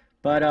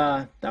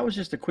 But that was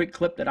just a quick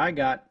clip that I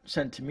got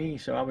sent to me,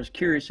 so I was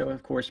curious. So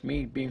of course,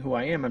 me being who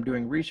I am, I'm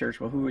doing research.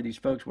 Well, who are these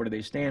folks? What do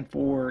they stand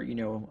for?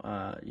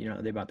 Are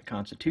they about the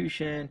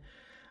Constitution?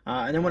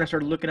 And then when I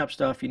started looking up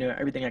stuff,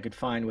 everything I could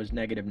find was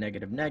negative,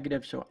 negative,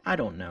 negative. So I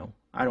don't know.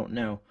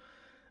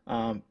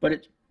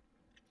 But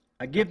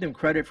I give them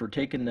credit for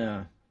taking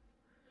the,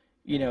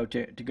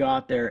 to go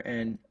out there,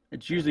 and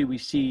it's usually we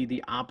see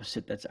the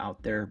opposite that's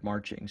out there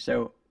marching.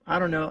 So I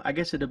don't know. I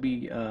guess it'll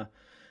be.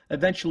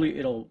 Eventually,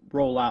 it'll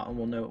roll out, and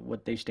we'll know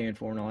what they stand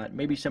for and all that.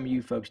 Maybe some of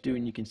you folks do,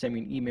 and you can send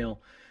me an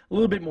email, a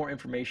little bit more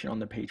information on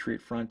the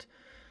Patriot Front,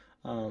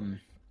 and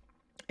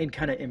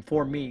kind of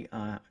inform me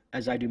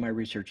as I do my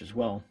research as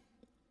well.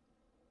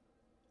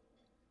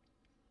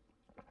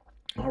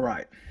 All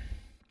right.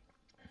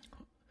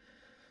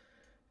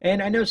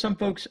 And I know some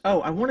folks,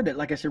 I wanted to,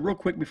 like I said, real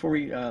quick before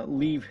we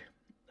leave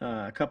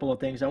a couple of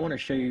things, I want to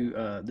show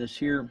you this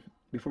here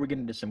before we get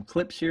into some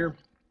clips here.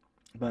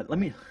 But let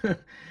me,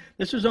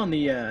 this was on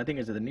the, I think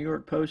it's the New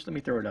York Post. Let me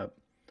throw it up.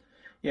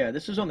 Yeah,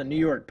 this is on the New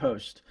York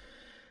Post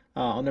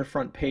on their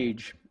front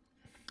page.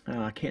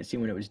 I can't see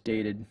when it was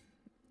dated.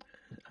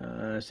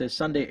 It says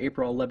Sunday,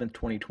 April 11th,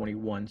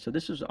 2021. So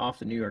this is off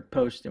the New York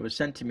Post. It was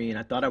sent to me, and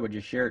I thought I would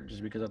just share it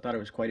just because I thought it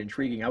was quite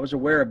intriguing. I was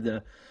aware of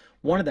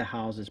one of the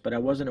houses, but I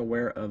wasn't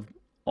aware of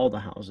all the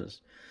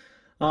houses.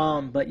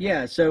 But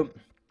yeah, so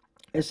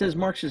it says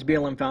Marxist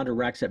BLM founder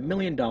racks up $1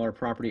 million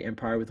property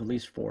empire with at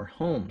least 4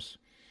 homes.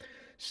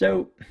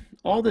 So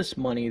all this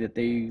money that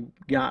they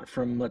got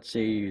from, let's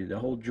say, the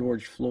whole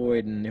George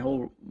Floyd and the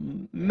whole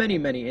many,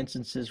 many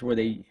instances where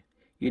they,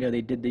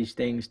 they did these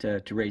things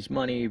to raise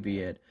money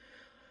via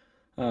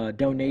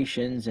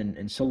donations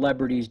and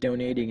celebrities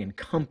donating and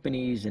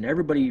companies and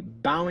everybody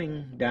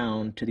bowing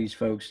down to these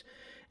folks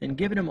and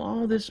giving them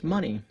all this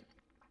money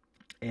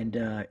and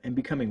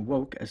becoming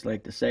woke, as I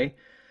like to say,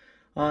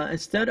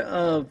 instead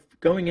of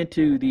going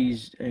into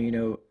these,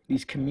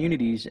 these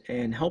communities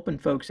and helping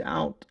folks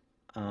out.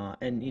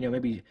 And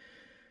maybe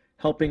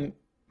helping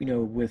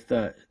with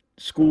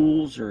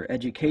schools or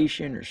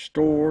education or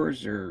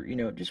stores or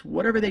just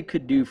whatever they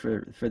could do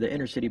for the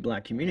inner city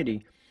black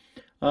community,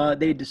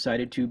 they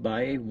decided to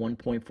buy a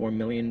 $1.4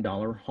 million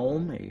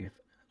home,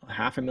 a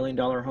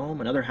 $500,000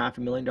 home, another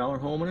 $500,000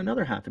 home, and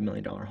another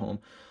 $500,000 home.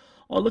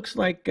 Well, it looks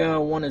like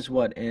one is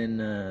in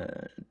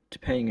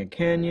Topanga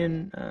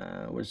Canyon,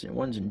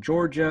 one's in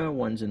Georgia,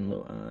 one's in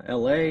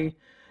L.A.,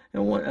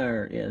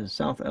 and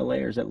South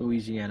L.A., or is that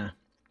Louisiana?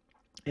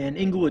 And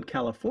Inglewood,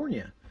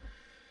 California.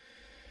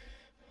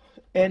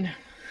 And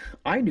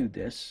I knew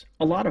this.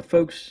 A lot of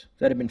folks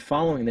that have been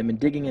following them and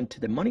digging into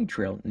the money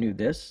trail knew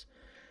this,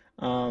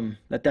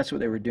 that's what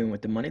they were doing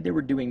with the money. They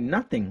were doing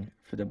nothing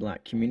for the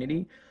black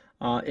community.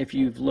 If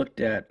you've looked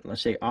at,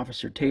 let's say,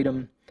 Officer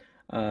Tatum,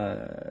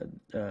 let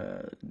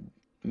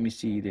me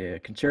see,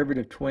 the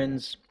conservative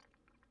twins,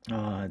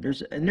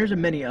 there's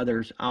many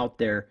others out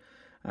there,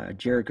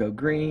 Jericho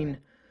Green,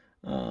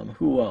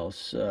 who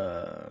else?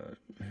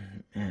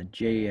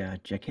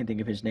 I can't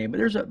think of his name, but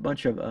there's a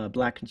bunch of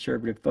black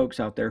conservative folks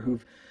out there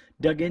who've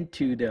dug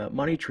into the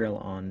money trail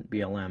on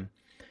BLM.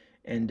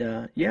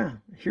 And yeah,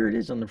 here it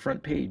is on the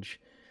front page.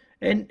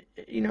 And,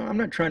 I'm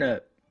not trying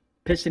to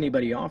piss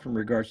anybody off in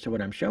regards to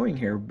what I'm showing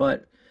here,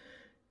 but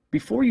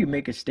before you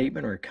make a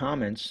statement or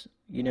comments,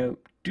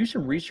 do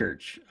some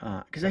research.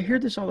 Because I hear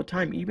this all the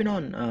time, even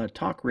on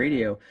talk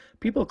radio.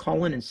 People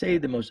call in and say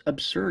the most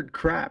absurd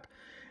crap.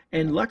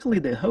 And luckily,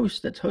 the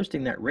host that's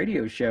hosting that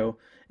radio show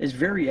is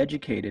very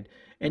educated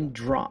and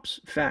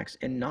drops facts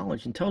and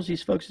knowledge and tells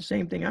these folks the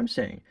same thing I'm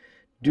saying.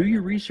 Do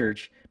your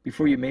research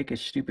before you make a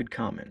stupid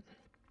comment.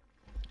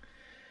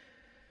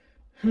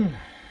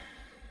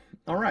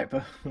 All right,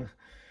 but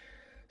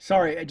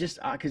sorry, I just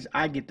because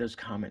I get those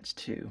comments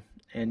too,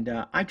 and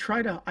I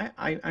try to.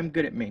 I'm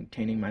good at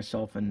maintaining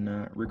myself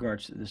in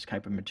regards to this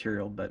type of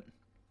material, but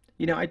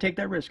you know, I take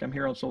that risk. I'm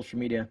here on social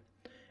media,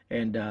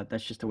 and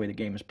that's just the way the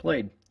game is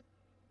played.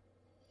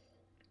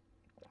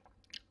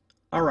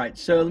 All right,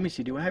 so let me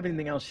see. Do I have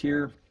anything else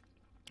here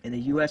in the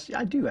U.S.?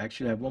 I do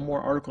actually have one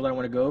more article that I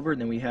want to go over,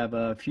 and then we have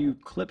a few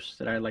clips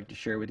that I'd like to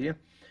share with you.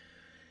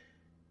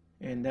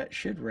 And that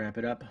should wrap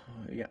it up.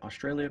 Yeah,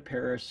 Australia,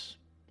 Paris,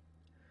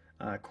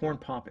 Corn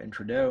Pop and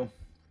Trudeau,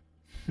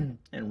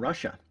 and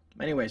Russia.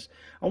 Anyways,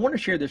 I want to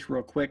share this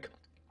real quick.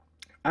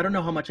 I don't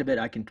know how much of it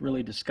I can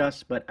really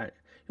discuss, but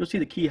you'll see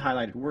the key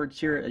highlighted words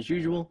here as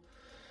usual.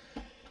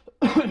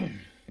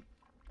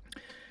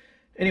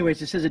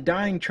 Anyways, it says a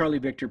dying Charlie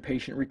Victor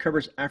patient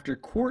recovers after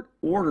court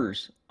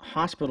orders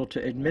hospital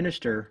to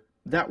administer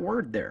that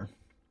word there.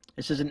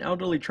 It says an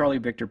elderly Charlie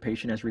Victor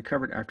patient has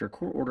recovered after a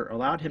court order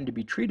allowed him to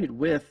be treated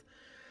with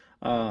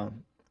the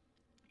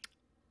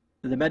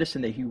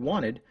medicine that he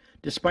wanted,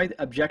 despite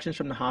objections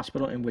from the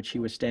hospital in which he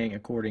was staying,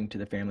 according to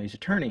the family's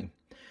attorney.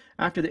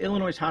 After the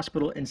Illinois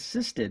hospital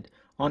insisted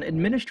on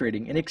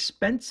administering an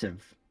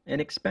expensive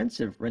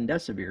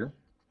remdesivir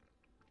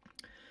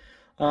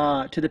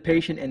to the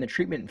patient and the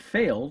treatment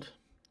failed,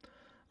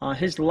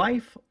 his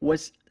life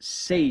was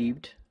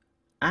saved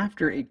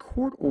after a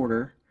court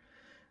order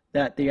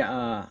that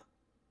an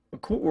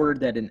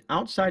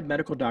outside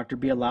medical doctor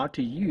be allowed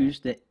to use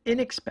the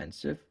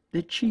inexpensive,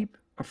 the cheap,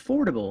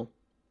 affordable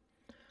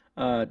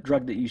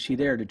drug that you see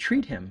there to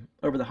treat him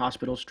over the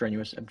hospital's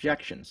strenuous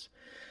objections.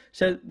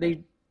 So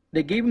they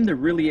gave him the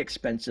really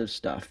expensive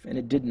stuff, and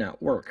it did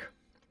not work.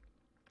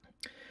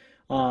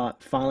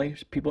 Finally,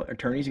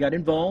 attorneys got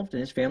involved,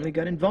 and his family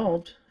got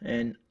involved,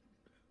 and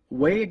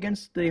way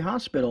against the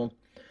hospital,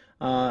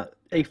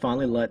 they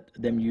finally let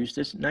them use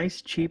this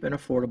nice, cheap, and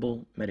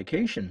affordable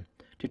medication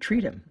to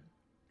treat him.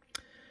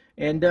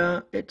 And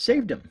it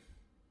saved him.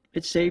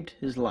 It saved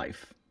his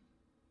life.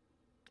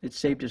 It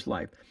saved his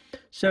life.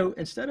 So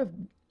instead of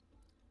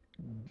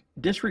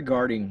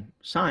disregarding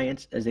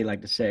science, as they like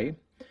to say,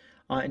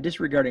 and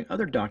disregarding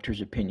other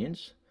doctors'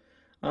 opinions,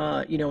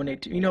 when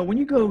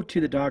you go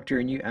to the doctor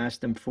and you ask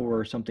them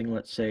for something,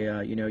 let's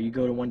say, you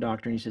go to one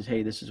doctor and he says,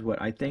 hey, this is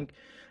what I think.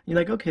 And you're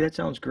like, okay, that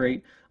sounds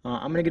great.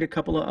 I'm going to get a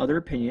couple of other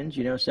opinions,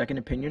 second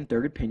opinion,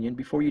 third opinion,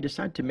 before you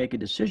decide to make a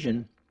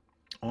decision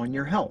on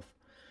your health.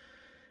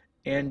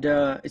 And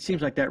it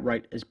seems like that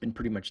right has been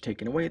pretty much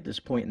taken away at this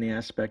point in the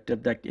aspect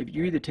of that if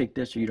you either take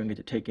this or you don't get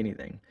to take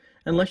anything,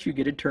 unless you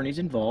get attorneys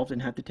involved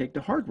and have to take the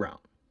hard route.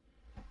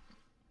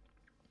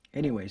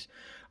 Anyways,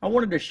 I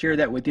wanted to share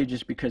that with you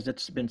just because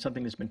that's been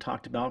something that's been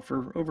talked about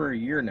for over a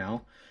year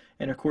now.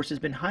 And of course, it's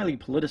been highly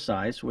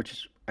politicized, which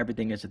is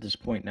everything is at this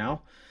point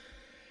now.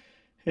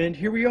 And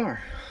here we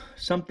are.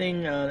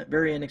 Something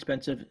very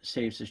inexpensive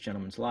saves this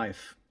gentleman's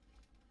life.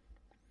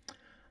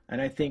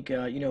 And I think,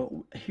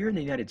 here in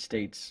the United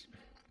States,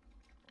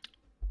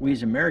 we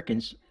as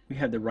Americans, we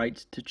have the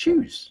right to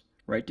choose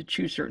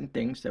certain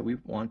things that we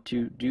want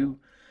to do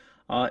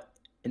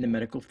in the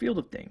medical field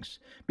of things,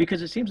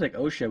 because it seems like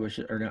OSHA was,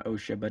 or not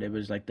OSHA, but it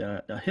was like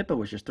the HIPAA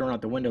was just thrown out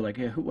the window. Like,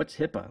 hey, what's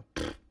HIPAA?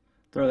 Pfft,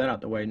 throw that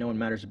out the way. No one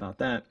matters about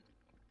that.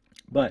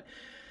 But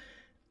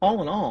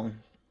all in all,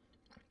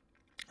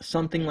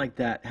 something like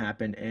that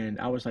happened, and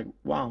I was like,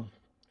 wow,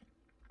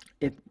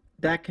 if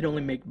that could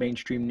only make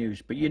mainstream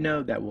news. But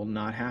that will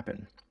not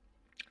happen.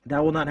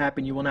 That will not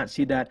happen. You will not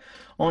see that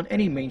on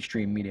any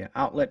mainstream media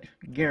outlet,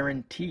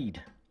 guaranteed.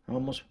 I'm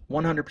almost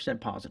 100%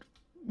 positive.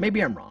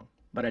 Maybe I'm wrong,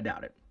 but I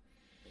doubt it.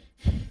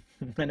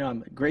 I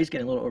know Gray's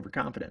getting a little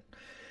overconfident.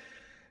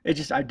 I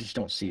just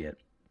don't see it.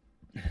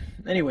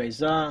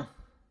 Anyways, a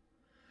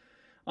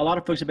lot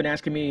of folks have been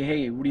asking me,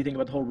 hey, what do you think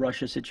about the whole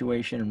Russia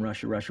situation and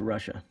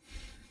Russia?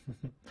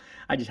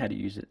 I just had to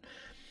use it.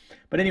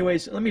 But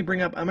anyways, let me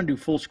bring up, I'm going to do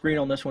full screen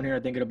on this one here. I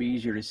think it'll be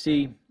easier to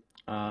see.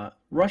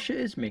 Russia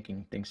is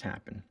making things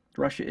happen.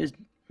 Russia is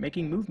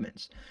making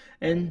movements.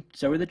 And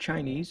so are the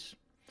Chinese.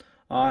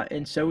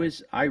 And so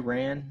is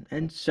Iran,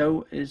 and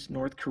so is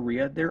North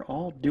Korea. They're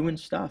all doing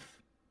stuff.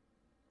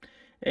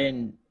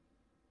 And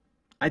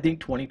I think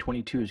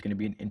 2022 is going to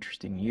be an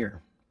interesting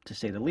year, to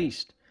say the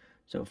least.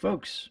 So,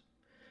 folks,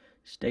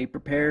 stay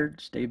prepared,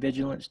 stay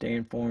vigilant, stay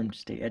informed,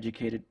 stay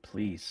educated,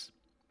 please.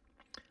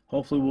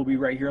 Hopefully, we'll be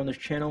right here on this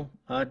channel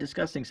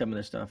discussing some of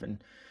this stuff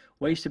and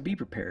ways to be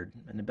prepared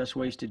and the best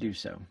ways to do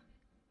so.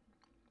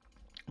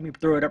 Let me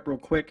throw it up real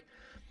quick.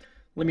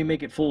 Let me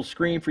make it full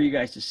screen for you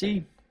guys to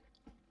see.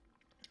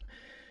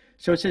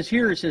 So it says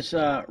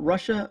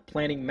Russia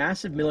planning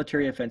massive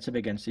military offensive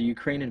against the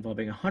Ukraine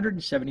involving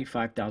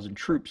 175,000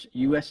 troops,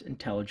 U.S.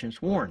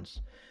 intelligence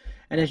warns.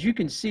 And as you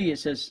can see, it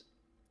says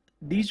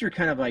these are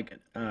kind of like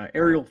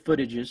aerial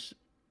footages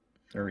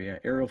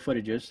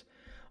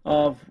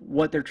of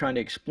what they're trying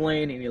to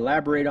explain and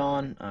elaborate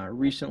on.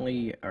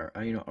 Recently,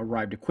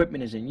 arrived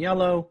equipment is in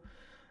yellow,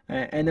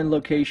 and then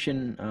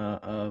location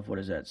of, what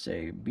does that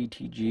say,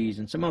 BTGs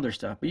and some other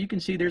stuff. But you can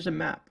see there's a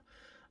map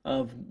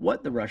of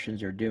what the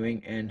Russians are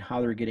doing and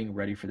how they're getting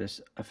ready for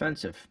this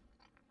offensive.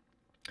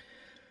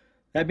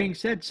 That being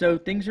said, so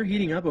things are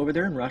heating up over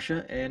there in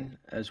Russia and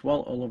as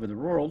well all over the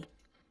world.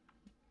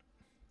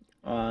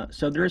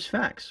 So there's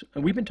facts.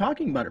 And we've been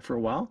talking about it for a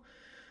while,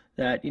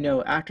 that,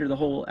 after the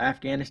whole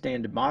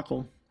Afghanistan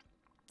debacle,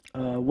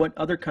 what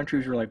other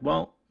countries were like,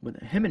 well, with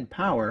him in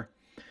power,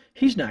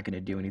 he's not going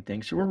to do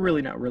anything. So we're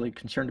really not really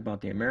concerned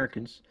about the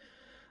Americans.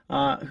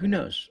 Who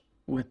knows?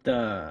 With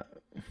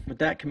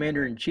that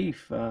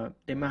commander-in-chief,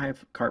 they might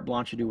have carte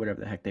blanche to do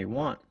whatever the heck they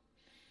want.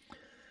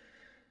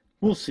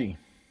 We'll see.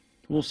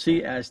 We'll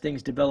see as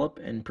things develop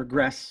and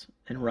progress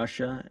in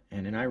Russia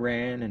and in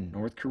Iran and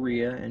North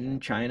Korea and in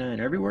China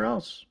and everywhere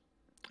else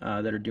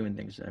that are doing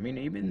things. I mean,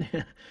 even,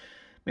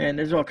 man,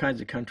 there's all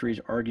kinds of countries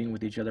arguing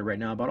with each other right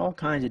now about all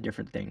kinds of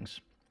different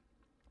things.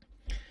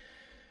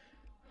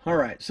 All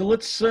right, so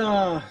let's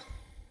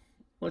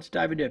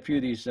dive into a few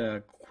of these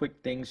quick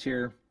things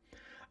here.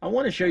 I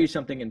want to show you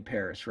something in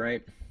Paris,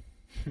 right?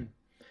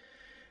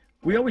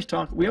 We always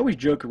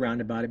joke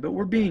around about it, but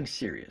we're being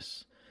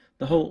serious.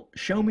 The whole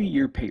show me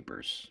your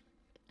papers.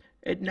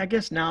 And I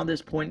guess now at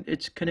this point,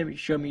 it's going to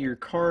show me your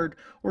card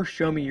or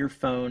show me your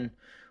phone,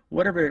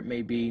 whatever it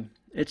may be.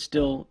 It's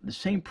still the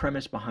same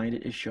premise behind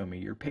it is show me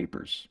your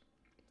papers.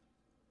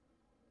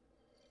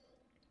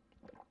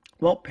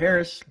 Well,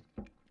 Paris,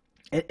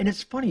 and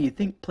it's funny, you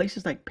think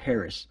places like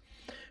Paris,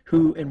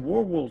 who in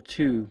World War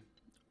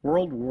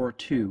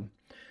II,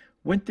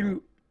 went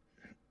through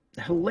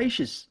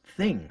hellacious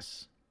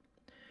things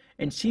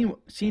and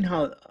seen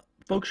how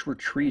folks were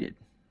treated.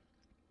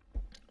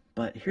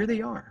 But here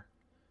they are.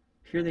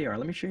 Here they are.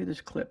 Let me show you this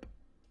clip.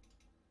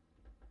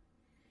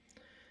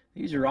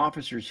 These are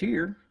officers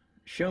here.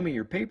 Show me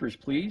your papers,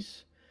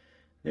 please.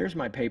 There's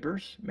my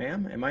papers,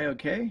 ma'am. Am I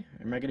okay?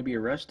 Am I going to be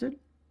arrested?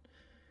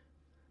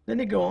 Then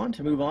they go on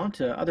to move on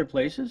to other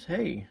places.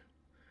 Hey,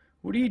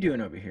 what are you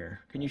doing over here?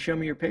 Can you show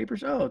me your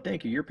papers? Oh,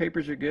 thank you. Your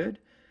papers are good.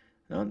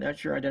 No,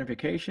 that's your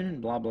identification and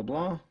blah, blah,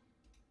 blah.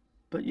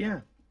 But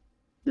yeah,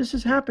 this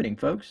is happening,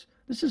 folks.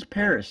 This is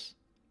Paris.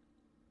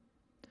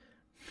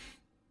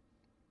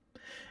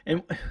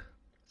 And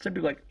some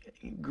people are like,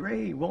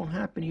 Gray, won't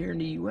happen here in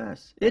the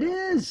U.S. It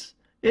is.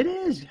 It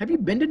is. Have you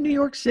been to New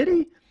York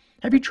City?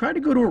 Have you tried to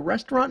go to a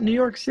restaurant in New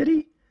York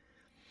City?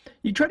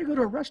 You try to go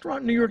to a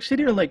restaurant in New York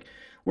City, they're like,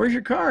 where's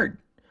your card?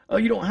 Oh,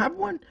 you don't have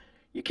one?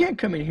 You can't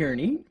come in here and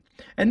eat.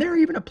 And they're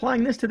even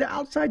applying this to the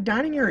outside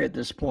dining area at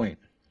this point.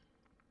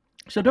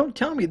 So don't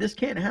tell me this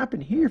can't happen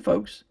here,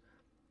 folks.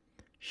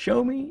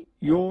 Show me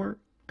your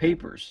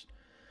papers.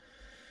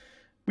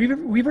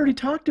 We've already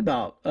talked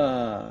about,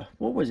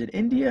 what was it,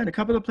 India and a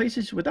couple of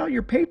places. Without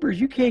your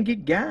papers, you can't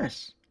get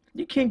gas.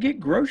 You can't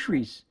get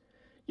groceries.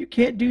 You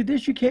can't do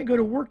this. You can't go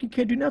to work. You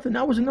can't do nothing.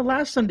 That was in the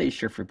last Sunday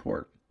shift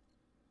report.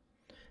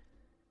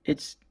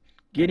 It's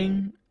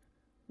getting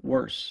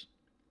worse.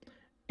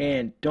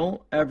 And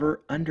don't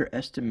ever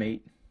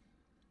underestimate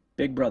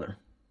Big Brother.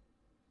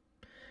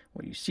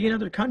 What you see in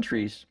other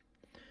countries,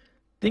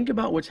 think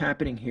about what's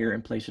happening here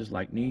in places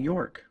like New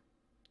York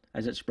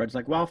as it spreads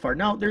like wildfire.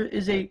 Now, there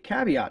is a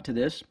caveat to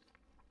this.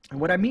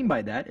 And what I mean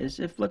by that is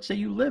if, let's say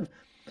you live,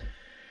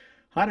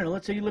 I don't know,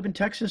 let's say you live in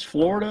Texas,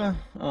 Florida,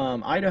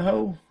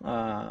 Idaho,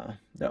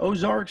 the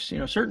Ozarks,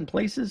 certain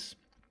places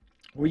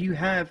where you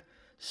have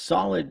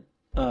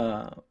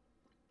a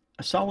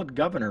solid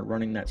governor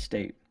running that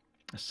state,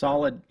 a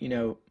solid,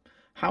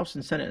 House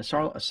and Senate,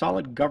 a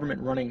solid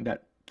government running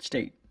that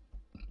state.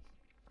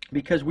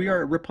 Because we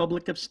are a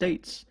republic of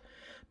states.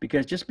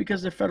 Because just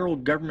because the federal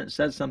government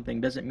says something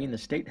doesn't mean the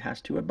state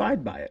has to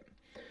abide by it.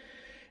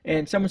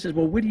 And someone says,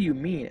 well, what do you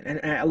mean?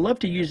 And I love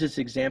to use this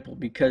example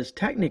because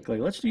technically,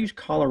 let's use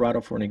Colorado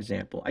for an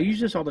example. I use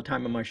this all the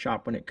time in my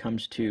shop when it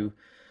comes to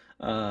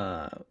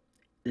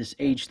this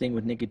age thing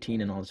with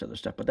nicotine and all this other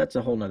stuff, but that's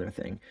a whole nother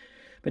thing.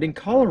 But in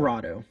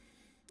Colorado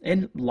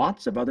and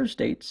lots of other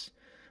states,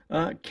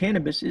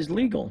 cannabis is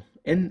legal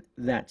in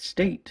that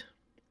state.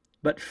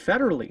 But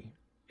federally,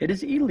 it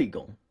is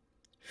illegal.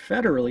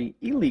 Federally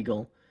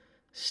illegal,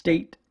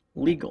 state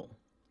legal.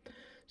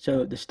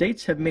 So the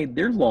states have made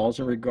their laws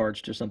in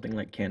regards to something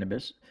like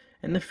cannabis,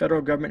 and the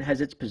federal government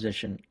has its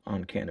position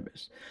on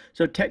cannabis.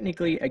 So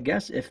technically, I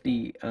guess if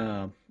the,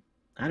 I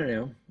don't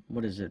know,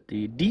 what is it,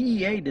 the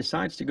DEA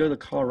decides to go to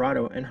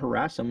Colorado and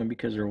harass someone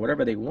because or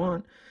whatever they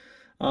want,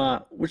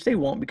 which they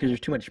won't because there's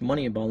too much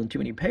money involved and too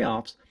many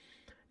payoffs.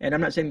 And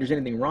I'm not saying there's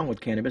anything wrong with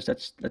cannabis.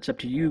 That's up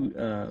to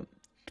you,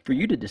 for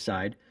you to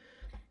decide.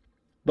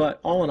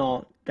 But all in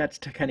all, that's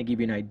to kind of give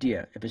you an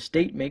idea. If a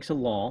state makes a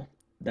law,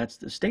 that's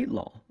the state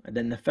law. And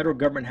then the federal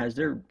government has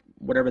their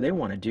whatever they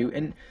want to do.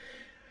 And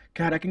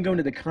God, I can go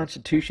into the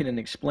Constitution and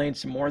explain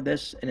some more of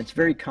this, and it's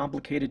very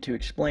complicated to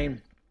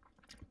explain.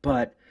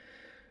 But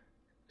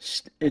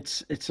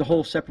it's the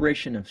whole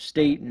separation of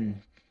state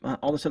and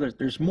all this other.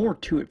 There's more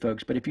to it,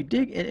 folks. But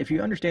if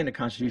you understand the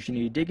Constitution,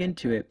 and you dig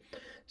into it,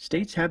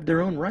 states have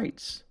their own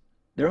rights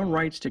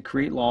to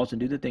create laws and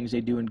do the things they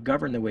do and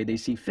govern the way they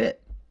see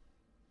fit.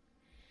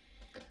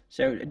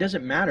 So it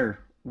doesn't matter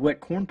what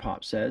Corn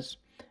Pop says,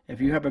 If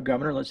you have a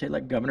governor, let's say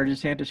like Governor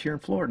DeSantis here in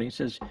Florida, he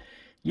says,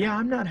 yeah,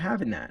 I'm not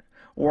having that,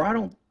 or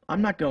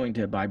I'm not going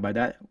to abide by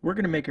that. We're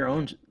going to make our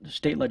own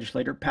state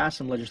legislator pass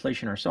some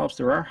legislation ourselves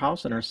through our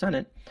House and our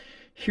Senate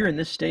here in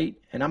this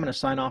state, and I'm going to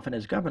sign off on it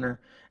as governor,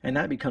 and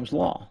that becomes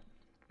law.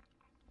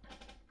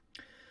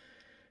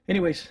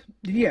 Anyways,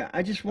 yeah,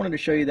 I just wanted to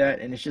show you that,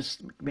 and it's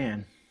just,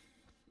 man,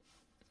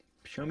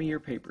 show me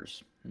your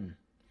papers.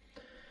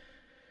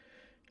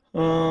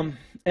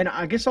 And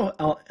I guess I'm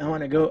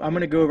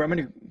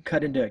gonna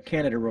cut into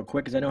Canada real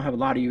quick, because I know I have a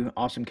lot of you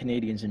awesome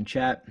Canadians in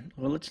chat.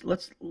 Well,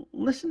 let's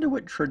listen to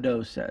what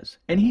Trudeau says,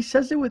 and he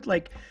says it with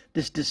like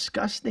this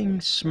disgusting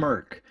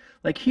smirk.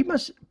 Like he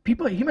must be,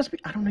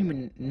 I don't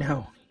even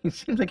know. He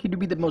seems like he'd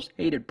be the most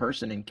hated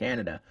person in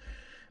Canada,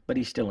 but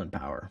he's still in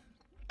power.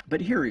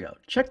 But here we go.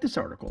 Check this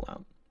article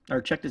out,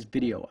 or check this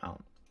video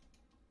out.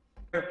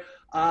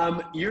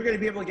 You're going to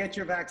be able to get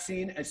your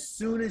vaccine as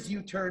soon as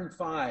you turn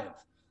 5.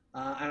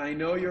 And I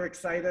know you're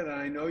excited, and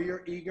I know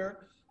you're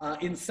eager.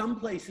 In some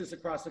places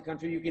across the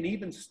country, you can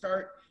even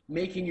start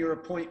making your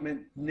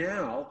appointment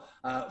now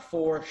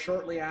for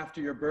shortly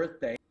after your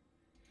birthday.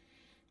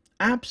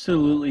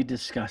 Absolutely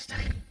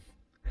disgusting.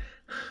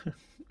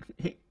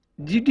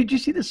 Did you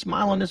see the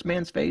smile on this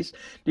man's face?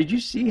 Did you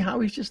see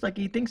how he's just like,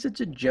 he thinks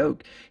it's a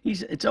joke?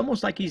 It's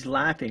almost like he's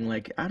laughing,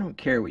 like, I don't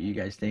care what you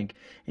guys think.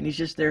 And he's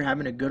just there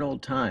having a good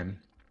old time.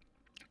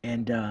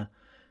 And,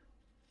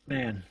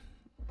 man,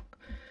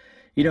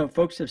 you know,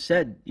 folks have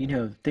said, you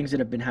know, things that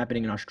have been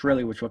happening in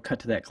Australia, which we'll cut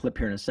to that clip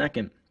here in a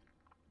second.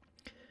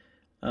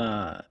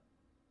 And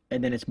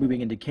then it's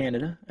moving into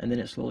Canada, and then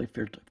it slowly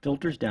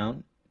filters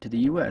down to the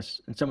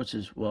U.S. And someone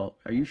says, well,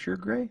 are you sure,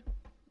 Grey?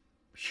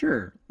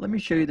 Sure. Let me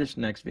show you this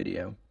next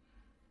video.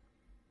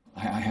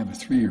 I have a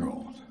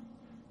 3-year-old.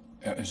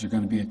 Is there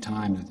going to be a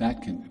time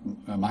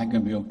am I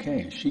going to be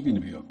okay? Is she going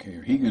to be okay?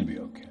 Or he going to be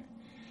okay?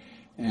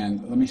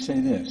 And let me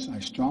say this. I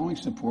strongly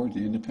support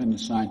the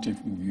independent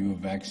scientific review of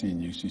vaccine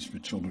usage for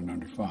children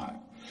under 5.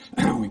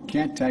 We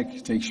can't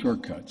take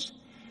shortcuts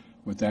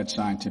with that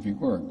scientific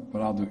work,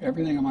 but I'll do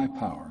everything in my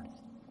power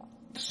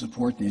to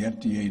support the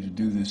FDA to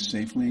do this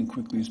safely and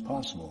quickly as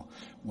possible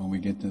when we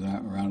get to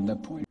around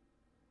that point.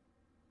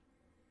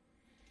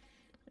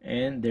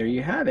 And there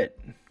you have it.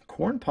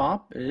 Corn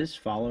Pop is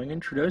following in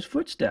Trudeau's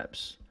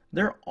footsteps.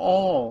 They're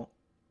all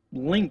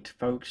linked,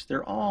 folks.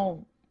 They're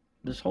all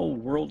this whole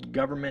world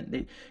government.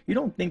 You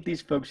don't think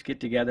these folks get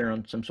together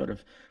on some sort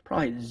of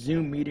probably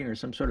Zoom meeting or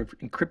some sort of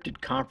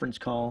encrypted conference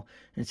call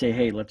and say,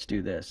 hey, let's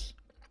do this.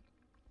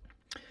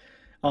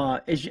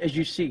 As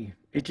you see,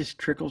 it just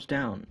trickles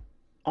down.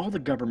 All the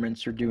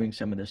governments are doing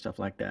some of this stuff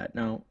like that.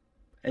 Now,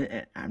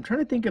 I'm trying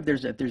to think if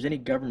there's any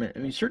government. I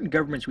mean, certain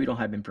governments we don't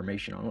have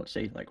information on. Let's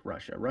say like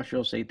Russia. Russia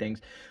will say things,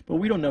 but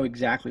we don't know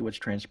exactly what's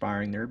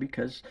transpiring there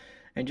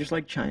and just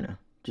like China,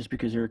 just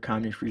because they're a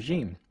communist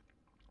regime.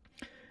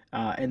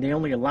 And they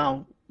only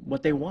allow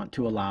what they want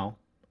to allow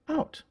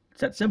out.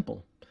 It's that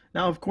simple.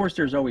 Now, of course,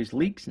 there's always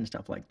leaks and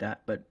stuff like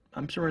that, but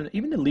I'm sure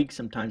even the leaks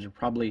sometimes are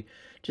probably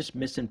just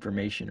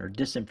misinformation or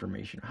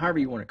disinformation, or however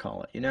you want to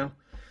call it, you know?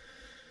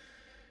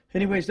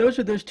 Anyways, those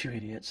are those two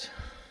idiots.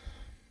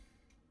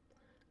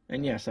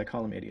 And yes, I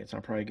call them idiots.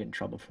 I'll probably get in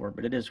trouble for it,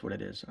 but it is what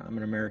it is. I'm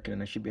an American,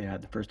 and I should be able to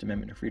have the First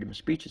Amendment of freedom of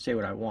speech to say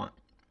what I want.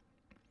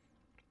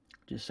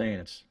 Just saying,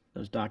 it's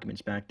those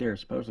documents back there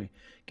supposedly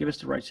give us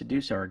the rights to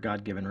do so, our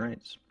God-given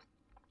rights.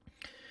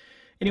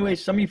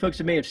 Anyways, some of you folks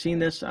may have seen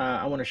this.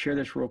 I want to share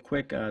this real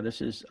quick.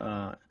 This is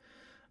a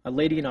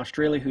lady in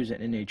Australia who's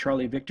in a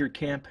Charlie Victor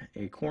camp,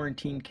 a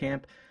quarantine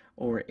camp,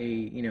 or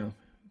a,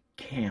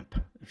 camp,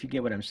 if you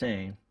get what I'm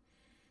saying.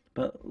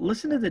 But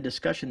listen to the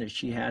discussion that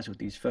she has with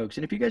these folks.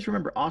 And if you guys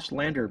remember,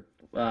 Ostlander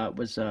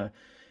was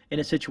in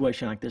a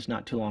situation like this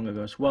not too long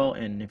ago as well.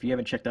 And if you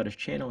haven't checked out his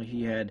channel,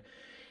 he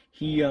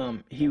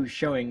was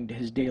showing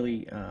his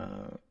daily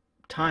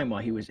time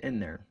while he was in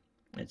there.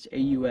 It's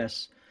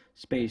AUS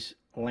space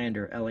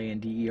Lander,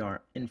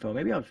 Lander info.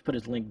 Maybe I'll put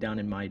his link down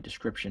in my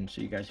description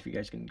so if you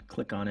guys can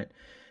click on it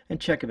and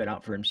check it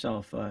out for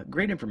himself.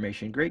 Great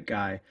information, great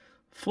guy,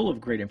 full of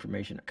great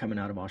information coming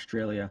out of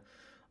Australia.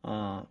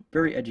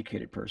 Very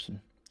educated person.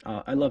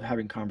 I love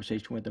having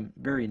conversation with him.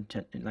 Very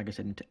like I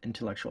said,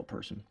 intellectual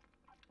person.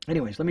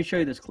 Anyways, let me show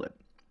you this clip.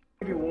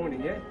 Give you a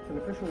warning, yeah? It's an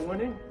official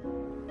warning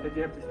that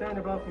you have to stand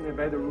above and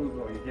obey the rules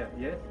all you get,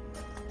 yes?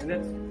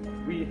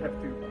 And we have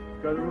to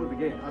go the rules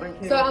again. I don't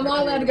care. So am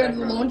I allowed to go to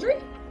the laundry?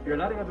 You're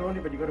allowed to go to the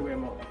laundry, but you've got to wear a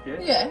mask, yeah?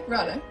 Yeah,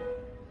 righto.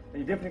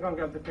 And you definitely can't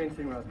go up the fence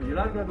anywhere else, but you're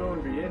allowed to go to the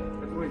laundry, yeah?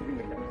 That's always been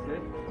the case, yeah?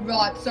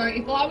 Right, so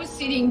if I was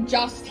sitting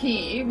just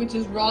here, which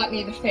is right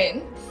near the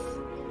fence,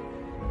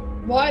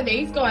 why are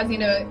these guys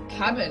in a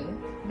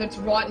cabin that's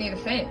right near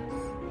the fence?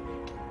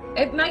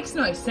 It makes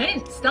no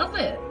sense, does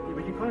it? Yeah,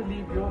 but you can't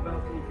leave your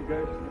balcony to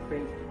go to the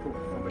fence to talk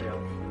to somebody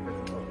else.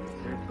 That's the problem,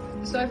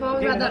 yeah? So if I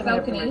was at that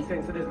balcony... So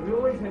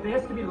there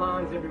has to be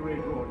lines everywhere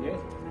drawn, yes?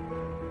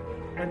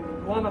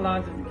 And one of the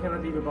lines is you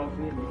cannot leave a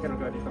balcony and you cannot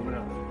go to someone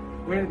else.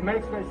 When it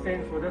makes no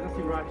sense, what doesn't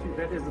seem right to you,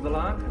 that is the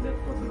line, and that's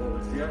what the law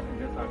is here,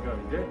 and that's how it goes,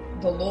 yeah?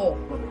 The law.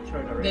 Well, the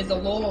show direction. There's a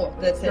law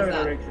that says show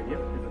that. direction, yep,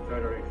 there's a show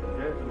direction,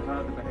 yeah? And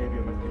how the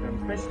behavior must be done,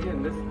 especially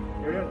in this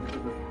area,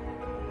 because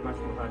it's much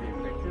more highly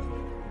infectious,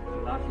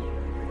 and largely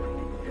infectious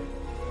people,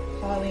 yeah?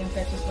 Highly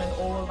infectious when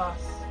all of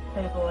us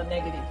people are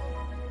negative.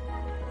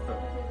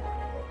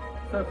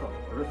 So far,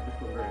 the risk is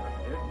still very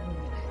high, yeah?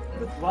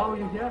 While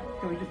you're here,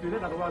 can we just do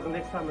that? Otherwise, the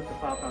next time it's a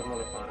 $5,000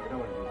 fine. We don't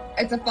want to do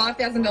that. It's a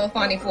 $5,000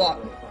 fine if what?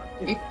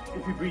 If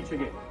you breach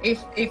again.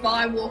 If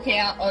I walk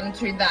out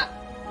onto that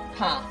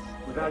path.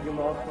 Without your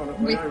mask on,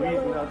 for no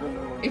reason other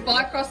than... If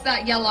I cross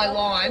that yellow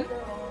line,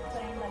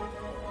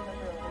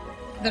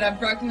 that I've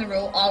broken the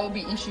rule, I will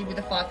be issued with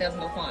a $5,000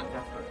 fine.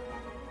 That's correct.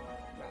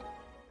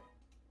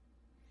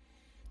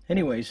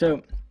 Anyway,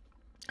 so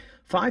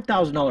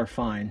 $5,000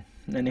 fine,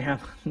 and they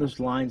have those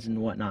lines and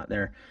whatnot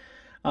there.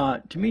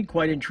 To me,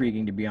 quite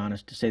intriguing, to be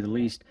honest, to say the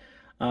least.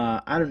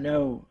 I don't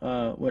know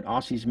what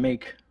Aussies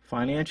make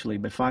financially,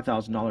 but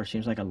 $5,000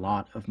 seems like a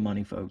lot of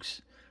money,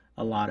 folks.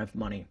 A lot of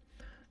money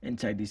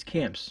inside these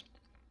camps.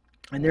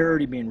 And they're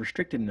already being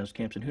restricted in those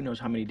camps, and who knows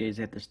how many days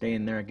they have to stay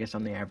in there. I guess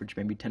on the average,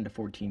 maybe 10 to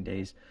 14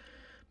 days.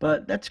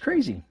 But that's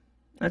crazy.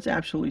 That's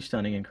absolutely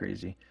stunning and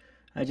crazy.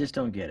 I just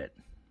don't get it.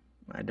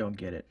 I don't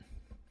get it.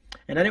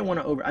 And I didn't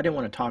want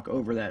to talk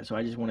over that, so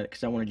I just wanted,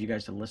 because I wanted you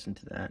guys to listen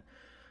to that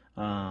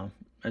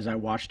as I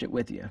watched it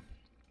with you.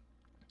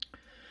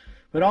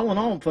 But all in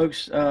all,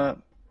 folks,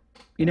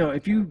 you know,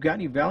 if you got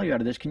any value out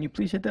of this, can you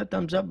please hit that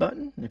thumbs up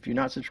button? If you're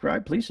not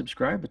subscribed, please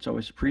subscribe. It's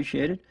always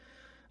appreciated.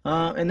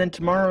 And then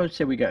tomorrow,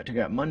 say we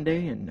got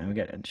Monday, and we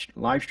got a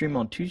live stream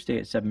on Tuesday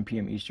at 7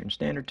 p.m. Eastern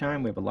Standard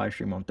Time. We have a live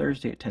stream on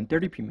Thursday at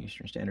 10:30 p.m.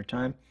 Eastern Standard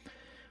Time.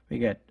 We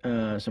got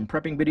some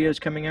prepping videos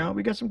coming out.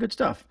 We got some good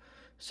stuff.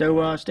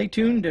 So stay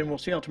tuned, and we'll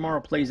see how tomorrow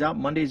plays out.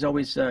 Monday's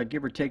always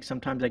give or take.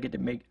 Sometimes I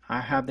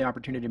have the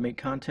opportunity to make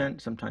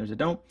content. Sometimes I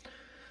don't.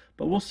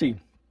 But we'll see.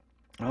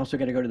 I also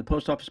got to go to the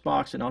post office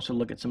box and also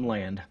look at some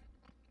land.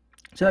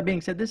 So that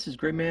being said, this is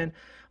GreyMan. I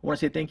want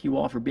to say thank you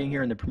all for being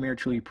here in the premiere.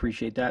 Truly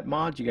appreciate that.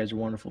 Mods, you guys are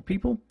wonderful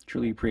people.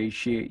 Truly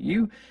appreciate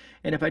you.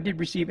 And if I did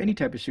receive any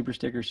type of super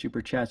stickers,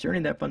 super chats, or any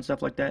of that fun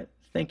stuff like that,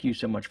 thank you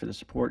so much for the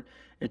support.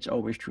 It's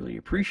always truly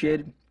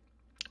appreciated.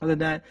 Other than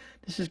that,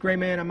 this is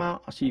GreyMan. I'm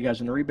out. I'll see you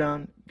guys on the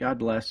rebound. God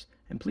bless,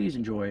 and please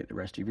enjoy the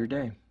rest of your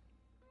day.